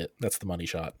 that's it. That's the money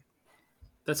shot.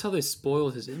 That's how they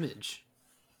spoiled his image.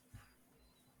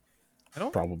 I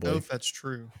don't Probably know if that's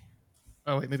true.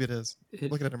 Oh wait, maybe it is.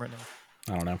 Looking at him right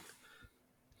now. I don't know.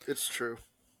 It's true.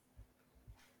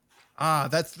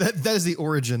 That is the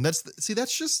origin. That's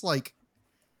just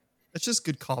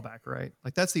good callback, right?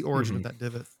 Like that's the origin of that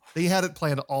divot. They had it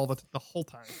planned all the whole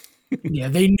time. Yeah,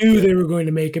 they knew they were going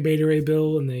to make a Beta Ray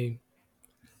Bill, and they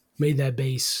made that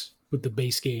base with the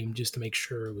base game just to make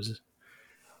sure it was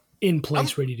in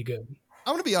place, ready to go.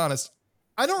 I'm going to be honest.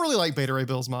 I don't really like Beta Ray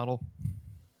Bill's model.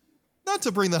 Not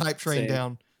to bring the hype train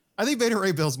down. I think Beta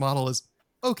Ray Bill's model is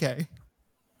okay.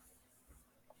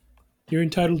 You're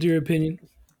entitled to your opinion.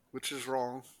 Which is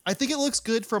wrong. I think it looks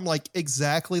good from like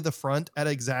exactly the front at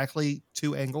exactly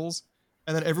 2 angles.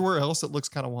 And then everywhere else, it looks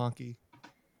kind of wonky.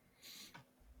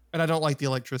 And I don't like the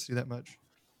electricity that much.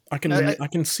 I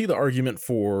can see the argument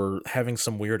for having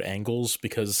some weird angles,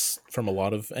 because from a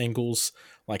lot of angles,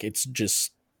 like it's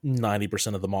just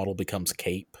 90% of the model becomes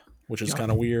cape, which is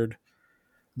kind of weird.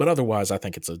 But otherwise, I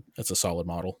think it's a solid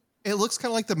model. It looks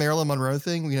kind of like the Marilyn Monroe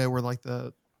thing, you know, where like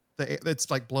it's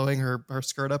like blowing her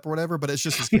skirt up or whatever, but it's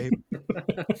just his cape.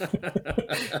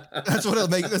 That's what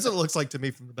it looks like to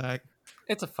me from the back.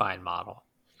 It's a fine model.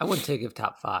 I wouldn't take it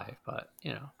top 5, but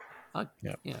you know. I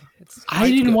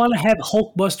didn't want to have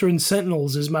Hulkbuster and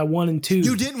Sentinels as my 1 and 2.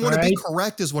 You didn't want to be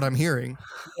correct, is what I'm hearing.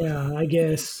 Yeah, I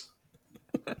guess.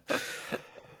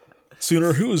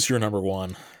 Sooner, who is your number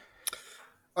 1?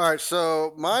 All right,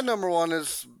 so my number 1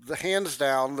 is the hands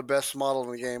down the best model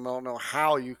in the game. I don't know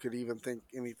how you could even think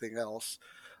anything else.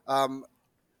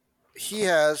 He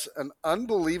has an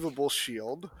unbelievable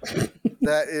shield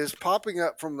that is popping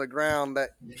up from the ground that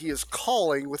he is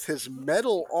calling with his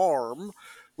metal arm,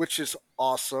 which is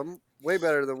awesome. Way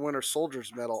better than Winter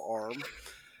Soldier's metal arm.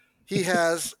 He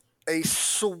has a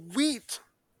sweet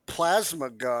plasma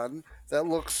gun that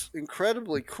looks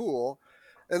incredibly cool.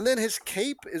 And then his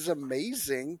cape is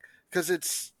amazing because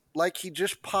it's like he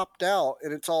just popped out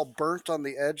and it's all burnt on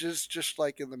the edges, just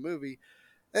like in the movie.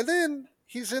 And then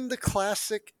he's in the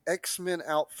classic X-Men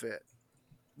outfit.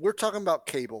 We're talking about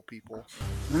Cable, people.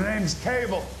 The name's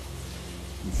Cable.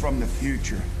 I'm from the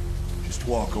future. Just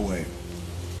walk away.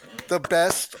 The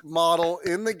best model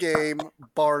in the game,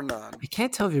 bar none. I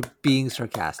can't tell if you're being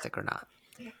sarcastic or not.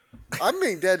 I'm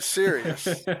being dead serious.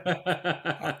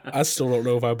 I still don't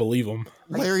know if I believe him.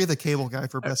 Larry the Cable guy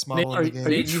for best model in the game.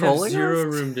 You have zero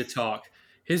room to talk.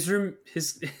 His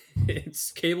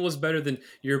Cable is better than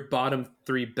your bottom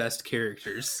 3 best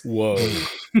characters. Whoa.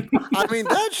 I mean,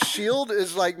 that shield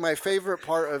is like my favorite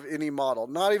part of any model.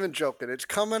 Not even joking. It's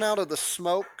coming out of the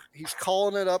smoke. He's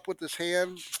calling it up with his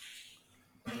hand.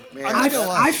 Man, I'm not gonna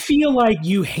lie. I feel like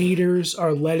you haters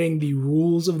are letting the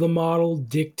rules of the model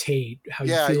dictate how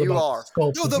you feel you about are.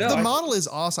 sculpting. No, the model is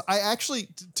awesome. I actually,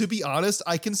 to be honest,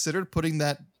 I considered putting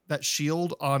that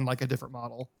shield on like a different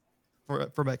model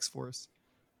from X-Force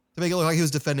to make it look like he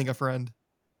was defending a friend.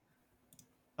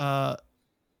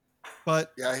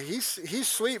 But yeah, he's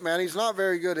sweet, man. He's not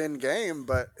very good in game,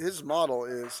 but his model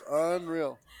is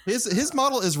unreal. His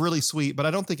model is really sweet, but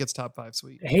I don't think it's top 5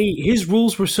 sweet. Hey, his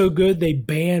rules were so good they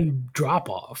banned drop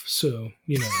off. So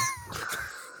you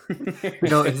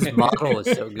know, his model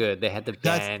is so good they had to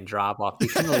ban drop off. They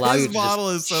couldn't allow his you to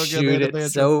model just is so good, shoot they had to ban it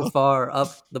so drop-off. far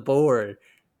up the board.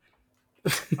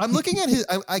 I'm looking at his.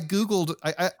 I googled.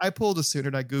 I pulled a suit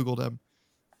and I googled him.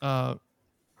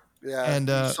 Yeah, and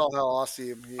you saw how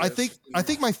awesome he is. I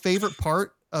think my favorite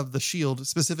part of the shield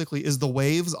specifically is the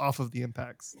waves off of the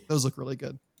impacts. Those look really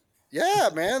good. Yeah,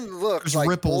 man. Look, There's like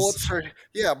ripples.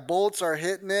 bullets are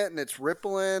hitting it and it's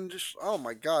rippling. Just oh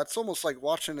my god, it's almost like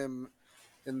watching him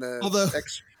in the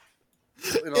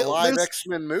live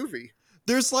X-Men movie.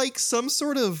 There's like some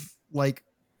sort of like,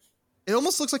 it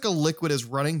almost looks like a liquid is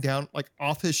running down like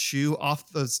off his shoe, off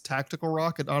this tactical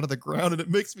rock and onto the ground, and it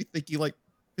makes me think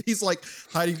he's like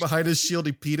hiding behind his shield.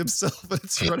 He peed himself and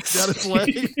it's running down his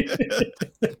leg.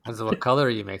 Depends on what color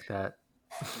you make that.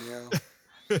 Yeah.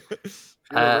 If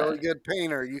you're a really good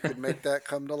painter, you could make that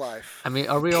come to life. I mean,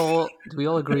 do we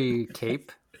all agree Cape?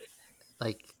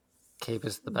 Like, Cape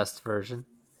is the best version?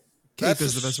 Cape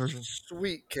is the best version.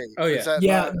 Sweet Cape. Oh, yeah.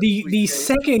 Yeah, the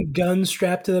second gun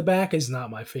strapped to the back is not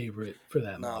my favorite for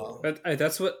that model. But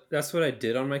that's what I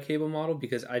did on my Cable model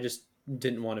because I just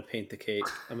didn't want to paint the cape.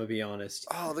 I'm gonna be honest.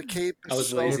 Oh, the cape is I was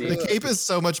so lazy. good. The cape is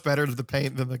so much better to the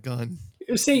paint than the gun.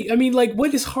 See, I mean, like,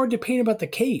 what is hard to paint about the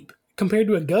cape compared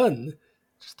to a gun?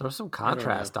 Just throw some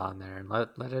contrast on there and let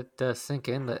it sink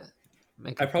in.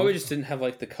 I probably just didn't have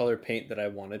like the color paint that I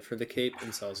wanted for the cape,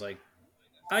 and so I was like,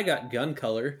 I got gun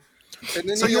color. And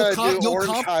then So you gotta do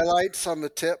orange comp- highlights on the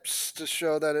tips to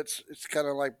show that it's kind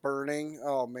of like burning.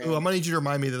 Oh man! Ooh, I'm gonna need you to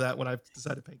remind me of that when I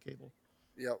decide to paint Cable.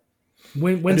 Yep.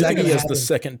 When's that I think gonna he has happen? the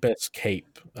second best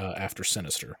cape after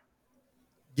Sinister.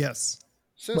 Yes.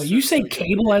 But you say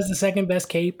Cable has the second best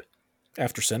cape?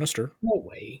 After Sinister. No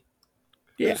way.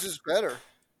 Yeah. This is better,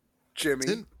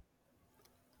 Jimmy.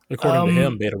 According to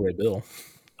him, Beta Ray Bill.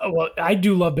 Well, I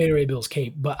do love Beta Ray Bill's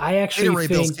cape, but I actually Beta Ray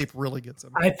think Bill's cape really gets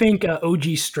him. I think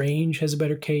OG Strange has a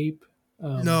better cape.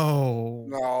 No,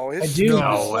 no, I do. No,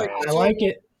 I like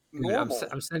it. Dude,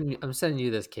 I'm sending you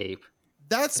this cape.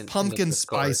 That's pumpkin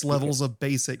spice levels of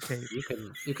basic cape.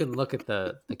 You can look at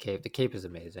the cape. The cape is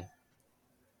amazing.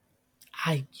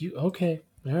 Okay.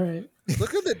 All right.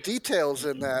 Look at the details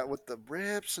in that with the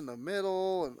rips in the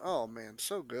middle, and oh man,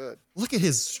 so good. Look at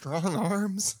his strong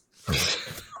arms.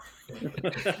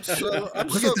 I'm so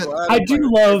glad. I do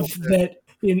love that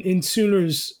in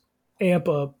Sooner's amp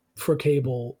up for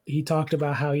Cable, he talked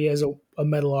about how he has a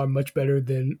metal arm much better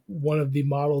than one of the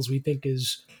models we think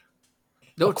is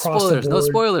no across spoilers. the No board.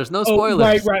 spoilers. No Oh,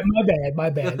 spoilers. right. My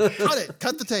bad. Cut it.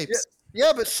 Cut the tapes.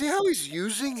 Yeah, but see how he's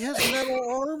using his metal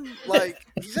arm? Like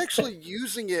he's actually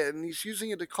using it, and he's using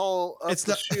it to call up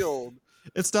the shield.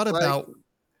 It's not Like, about.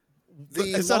 The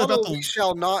It's model not about the. we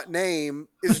shall not name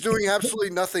is doing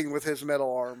absolutely nothing with his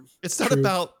metal arm. It's not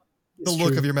about the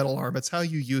look of your metal arm. It's how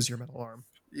you use your metal arm.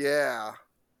 Yeah,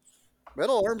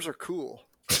 metal arms are cool.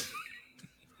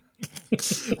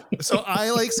 So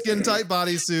I like skin tight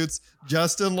bodysuits.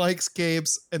 Justin likes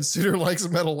capes, and Suter likes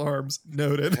metal arms.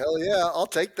 Noted. Hell yeah, I'll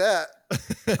take that.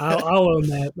 I'll own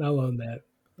that. I'll own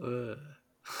that.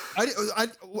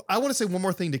 I want to say one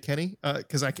more thing to Kenny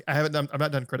because I haven't done. I'm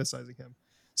not done criticizing him.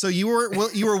 So you were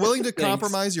willing to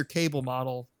compromise your Cable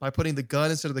model by putting the gun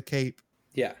instead of the cape.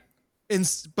 Yeah.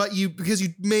 But because you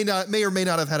may or may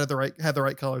not have had the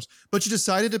right colors, but you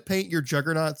decided to paint your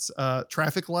Juggernaut's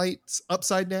traffic lights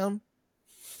upside down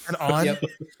and on.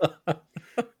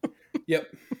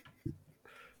 Yep.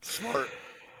 Smart.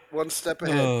 One step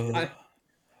ahead.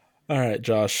 All right,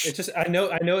 Josh. It's just I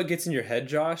know it gets in your head,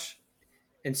 Josh,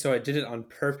 and so I did it on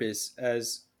purpose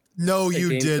as no, a you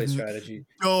gameplay didn't. strategy.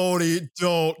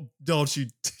 Don't you.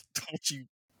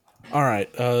 All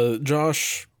right,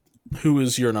 Josh. Who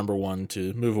is your number one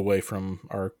to move away from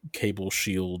our Cable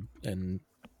shield and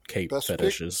cape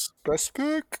fetishes? Best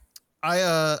pick.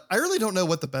 I really don't know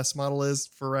what the best model is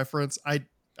for reference. I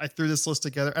threw this list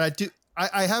together, and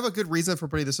I have a good reason for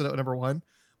putting this at number one,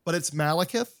 but it's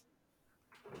Malekith.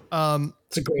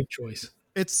 It's a great choice.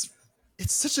 It's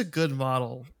such a good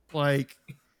model. Like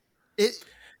it.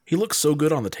 He looks so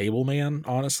good on the table, man.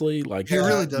 Honestly, like he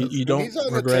really does. You don't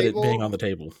regret it being on the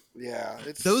table. Yeah,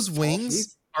 those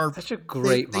wings are such a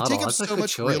great they model. take up That's so a good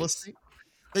much choice. real estate.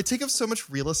 They take up so much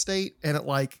real estate, and it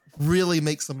like really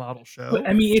makes the model show. But,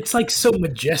 I mean, it's like so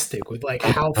majestic with like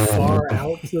how far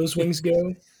out those wings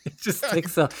go. It just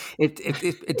takes a.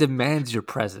 It demands your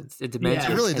presence. It demands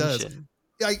your it really attention.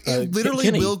 does. It literally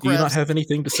Kenny, will do you grab. not have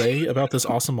anything to say about this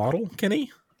awesome model,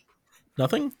 Kenny?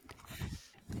 Nothing?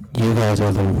 You guys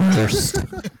are the worst.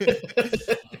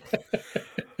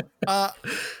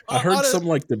 I heard some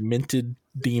like demented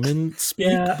demon speak,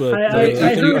 Yeah, but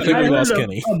I think we heard lost a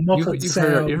Kenny. muffled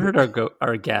sound. You heard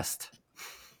our guest.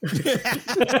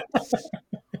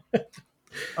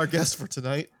 Our guest for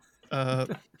tonight,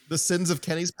 the sins of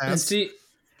Kenny's past.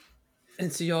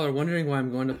 And see, y'all are wondering why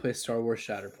I'm going to play Star Wars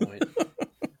Shatterpoint.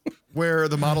 Where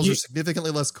the models are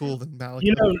significantly less cool than Malekith.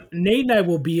 You know, Nate and I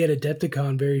will be at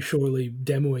Adepticon very shortly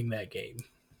demoing that game.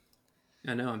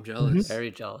 I know, I'm jealous.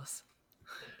 Very jealous.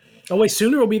 Oh wait,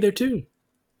 Sooner will be there too.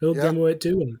 He'll demo it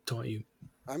too and taunt you.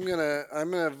 I'm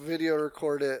gonna video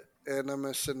record it and I'm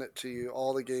gonna send it to you.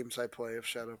 All the games I play of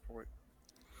Shadowpoint.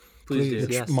 Please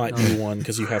do. Which might be one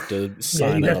because you have to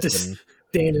sign up. Have to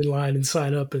stand in line and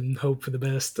sign up and hope for the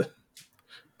best.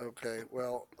 Okay,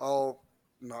 well, I'll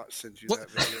not send you that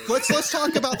video. Let's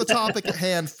talk about the topic at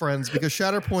hand, friends, because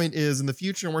Shatterpoint is in the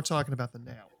future and we're talking about the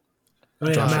now.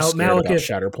 Josh is scared about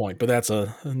Shatterpoint, but that's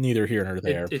neither here nor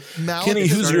there. Kenny,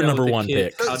 who's your number one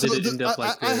pick? How did it end up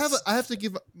like this? I have to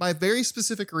give my very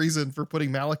specific reason for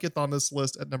putting Malekith on this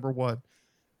list at number one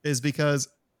is because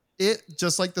it,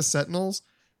 just like the Sentinels,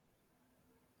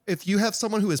 if you have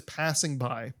someone who is passing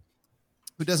by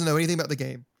who doesn't know anything about the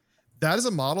game, that is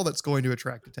a model that's going to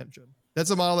attract attention. That's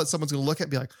a model that someone's going to look at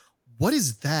and be like, what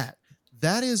is that?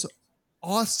 That is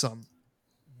awesome.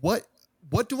 What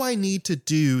do I need to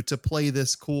do to play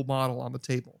this cool model on the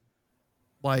table?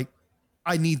 Like,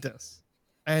 I need this.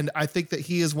 And I think that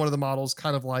he is one of the models,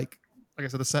 kind of like I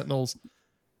said, the Sentinels,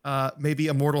 maybe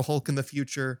Immortal Hulk in the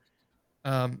future.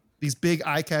 These big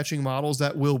eye-catching models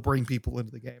that will bring people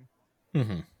into the game.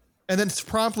 Mm-hmm. And then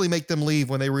promptly make them leave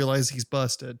when they realize he's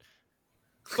busted.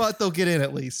 But they'll get in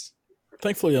at least.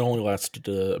 Thankfully, it only lasted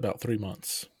about 3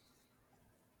 months.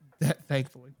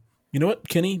 Thankfully. You know what,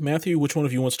 Kenny, Matthew, which one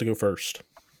of you wants to go first?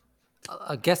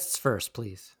 Guests first,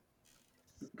 please.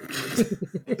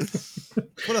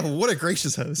 What a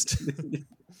gracious host.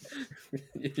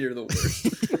 You're the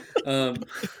worst.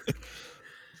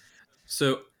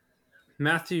 So,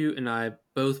 Matthew and I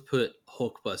both put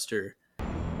Hulkbuster.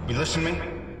 You listen to me?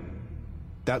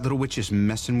 That little witch is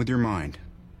messing with your mind.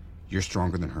 You're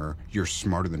stronger than her. You're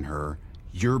smarter than her.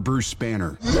 You're Bruce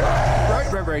Banner.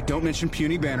 Right. Don't mention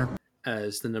puny Banner.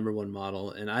 As the number one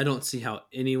model, and I don't see how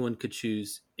anyone could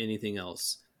choose anything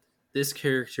else. This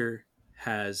character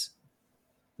has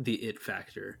the it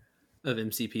factor of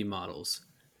MCP models.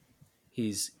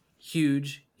 He's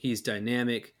huge, he's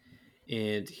dynamic,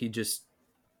 and he's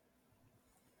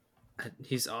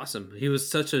awesome. He was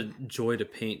such a joy to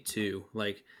paint too.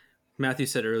 Like Matthew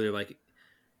said earlier, like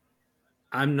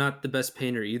I'm not the best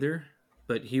painter either,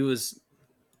 but he was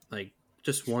like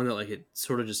just one that like it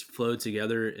sort of just flowed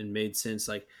together and made sense.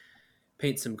 Like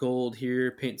paint some gold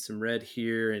here, paint some red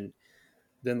here, and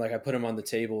then like I put him on the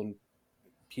table and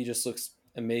he just looks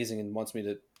amazing and wants me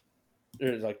to,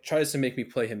 or like tries to make me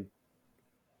play him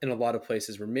in a lot of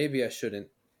places where maybe I shouldn't,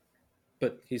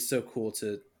 but he's so cool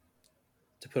to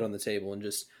put on the table and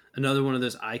just another one of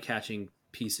those eye-catching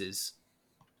pieces.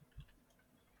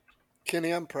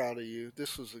 Kenny, I'm proud of you.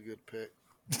 This was a good pick.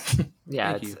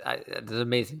 Yeah, it's an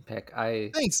amazing pick.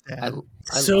 Thanks, Dad.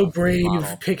 I so love brave the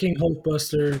model. picking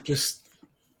Hulkbuster. Just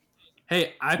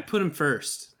Hey, I put him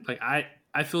first. Like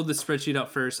I filled the spreadsheet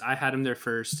out first. I had him there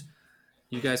first.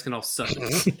 You guys can all suck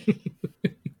it.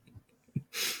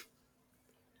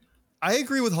 I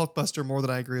agree with Hulkbuster more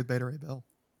than I agree with Beta Ray Bill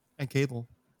and Cable.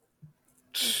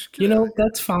 you know,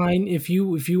 that's fine if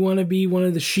you want to be one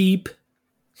of the sheep.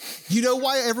 You know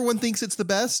why everyone thinks it's the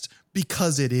best?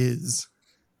 Because it is.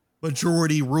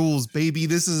 Majority rules, baby.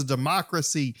 This is a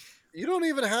democracy. You don't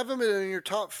even have him in your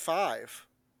top 5.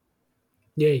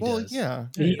 Yeah, he Well, does. yeah.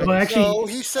 No,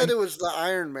 he said it was the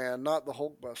Iron Man, not the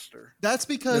Hulkbuster. That's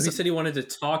because he said he wanted to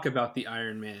talk about the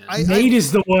Iron Man. Nate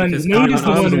is the one. Nate is the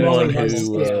I'm one the one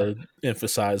who who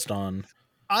emphasized on.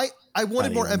 I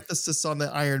wanted more Iron Man. emphasis on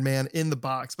the Iron Man in the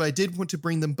box, but I did want to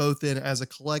bring them both in as a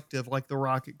collective, like the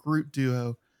Rocket Groot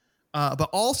duo. But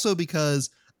also because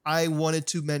I wanted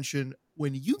to mention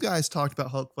when you guys talked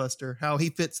about Hulkbuster, how he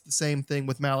fits the same thing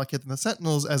with Malekith and the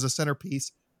Sentinels as a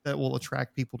centerpiece that will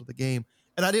attract people to the game.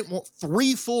 And I didn't want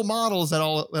 3 full models that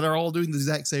are all doing the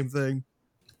exact same thing.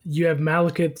 You have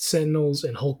Malekith, Sentinels,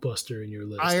 and Hulkbuster in your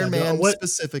list. Iron Man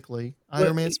specifically.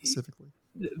 Iron Man specifically.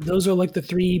 Those are like the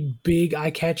 3 big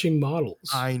eye-catching models.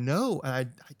 I know.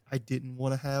 And I didn't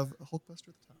want to have a Hulkbuster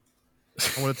at the top.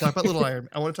 I want to talk about Little Iron.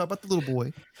 I want to talk about the little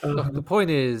boy. Look, the point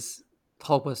is,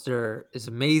 Hulkbuster is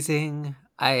amazing.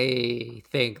 I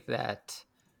think that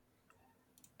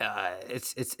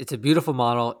it's a beautiful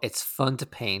model. It's fun to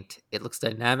paint. It looks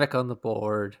dynamic on the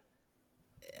board.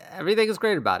 Everything is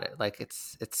great about it. Like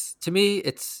it's to me,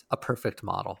 it's a perfect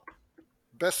model.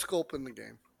 Best sculpt in the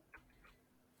game.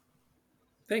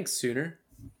 Thanks, Sooner.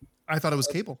 I thought it was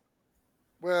Cable.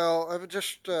 Well, I've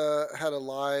just had a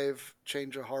live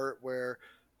change of heart where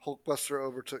Hulkbuster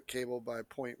overtook Cable by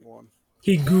 0.1.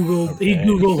 He Googled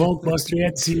Hulkbuster. He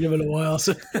hadn't seen him in a while.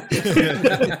 So.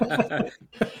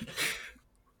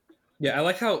 Yeah, I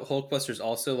like how Hulkbuster's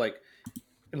also like,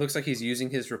 it looks like he's using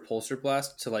his repulsor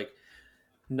blast to like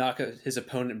knock his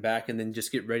opponent back and then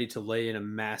just get ready to lay in a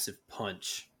massive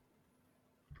punch.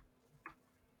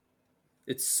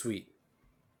 It's sweet.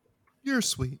 You're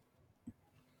sweet.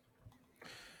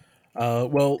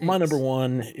 Well, my number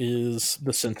one is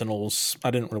the Sentinels.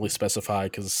 I didn't really specify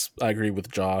because I agree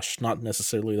with Josh. Not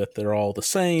necessarily that they're all the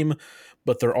same,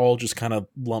 but they're all just kind of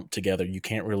lumped together. You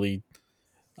can't really...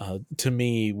 to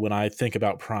me, when I think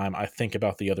about Prime, I think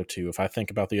about the other two. If I think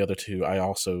about the other two, I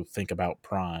also think about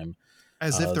Prime.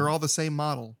 As if they're all the same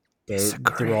model.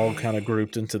 They're all kind of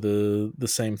grouped into the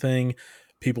same thing.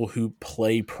 People who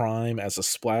play Prime as a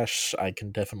splash, I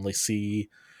can definitely see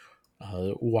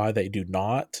why they do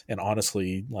not. And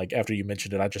honestly, like after you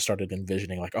mentioned it, I just started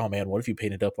envisioning like, oh man, what if you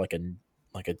painted up like a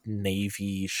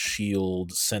Navy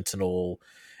shield Sentinel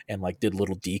and like did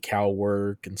little decal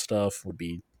work and stuff? Would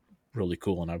be really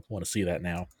cool, and I want to see that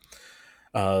now.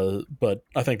 But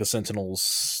I think the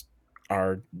Sentinels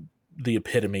are the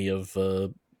epitome of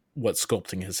what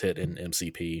sculpting has hit in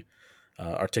MCP.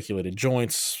 Articulated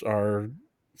joints are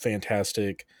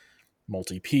fantastic,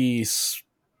 multi-piece,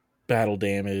 battle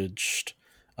damaged,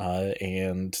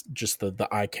 and just the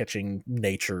eye-catching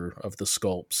nature of the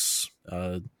sculpts.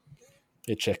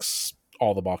 It checks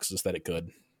all the boxes that it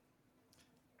could.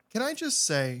 Can I just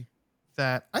say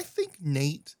that I think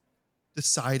Nate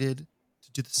decided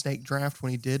to do the snake draft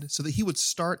when he did so that he would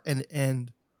start and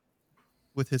end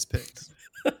with his picks.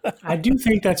 I do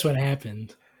think that's what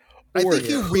happened. I think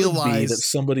you realized that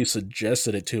somebody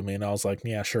suggested it to me, and I was like,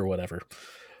 "Yeah, sure, whatever."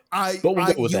 But we'll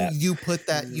go with that. You put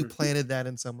that, you planted that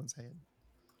in someone's hand.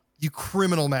 You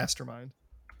criminal mastermind.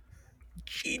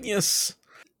 Genius.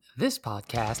 This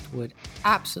podcast would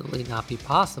absolutely not be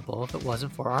possible if it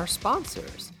wasn't for our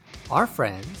sponsors, our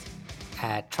friends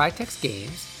at Tritex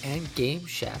Games and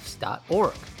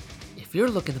GameChefs.org. If you're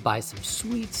looking to buy some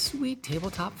sweet, sweet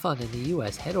tabletop fun in the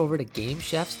US, head over to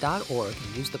GameChefs.org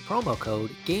and use the promo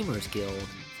code GamersGuild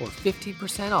for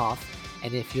 15% off.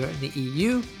 And if you're in the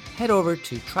EU, head over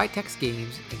to Tritex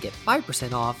Games and get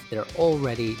 5% off their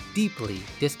already deeply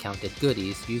discounted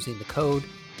goodies using the code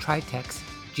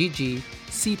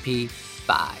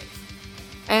TritexGGCP5.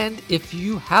 And if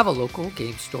you have a local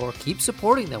game store, keep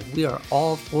supporting them. We are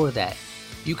all for that.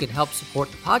 You can help support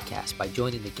the podcast by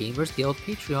joining the Gamers Guild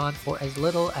Patreon for as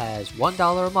little as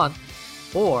 $1 a month,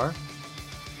 or,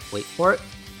 wait for it,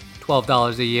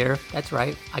 $12 a year. That's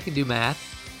right, I can do math.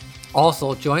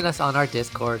 Also, join us on our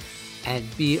Discord and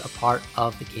be a part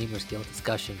of the Gamers Guild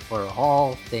discussion for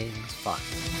all things fun.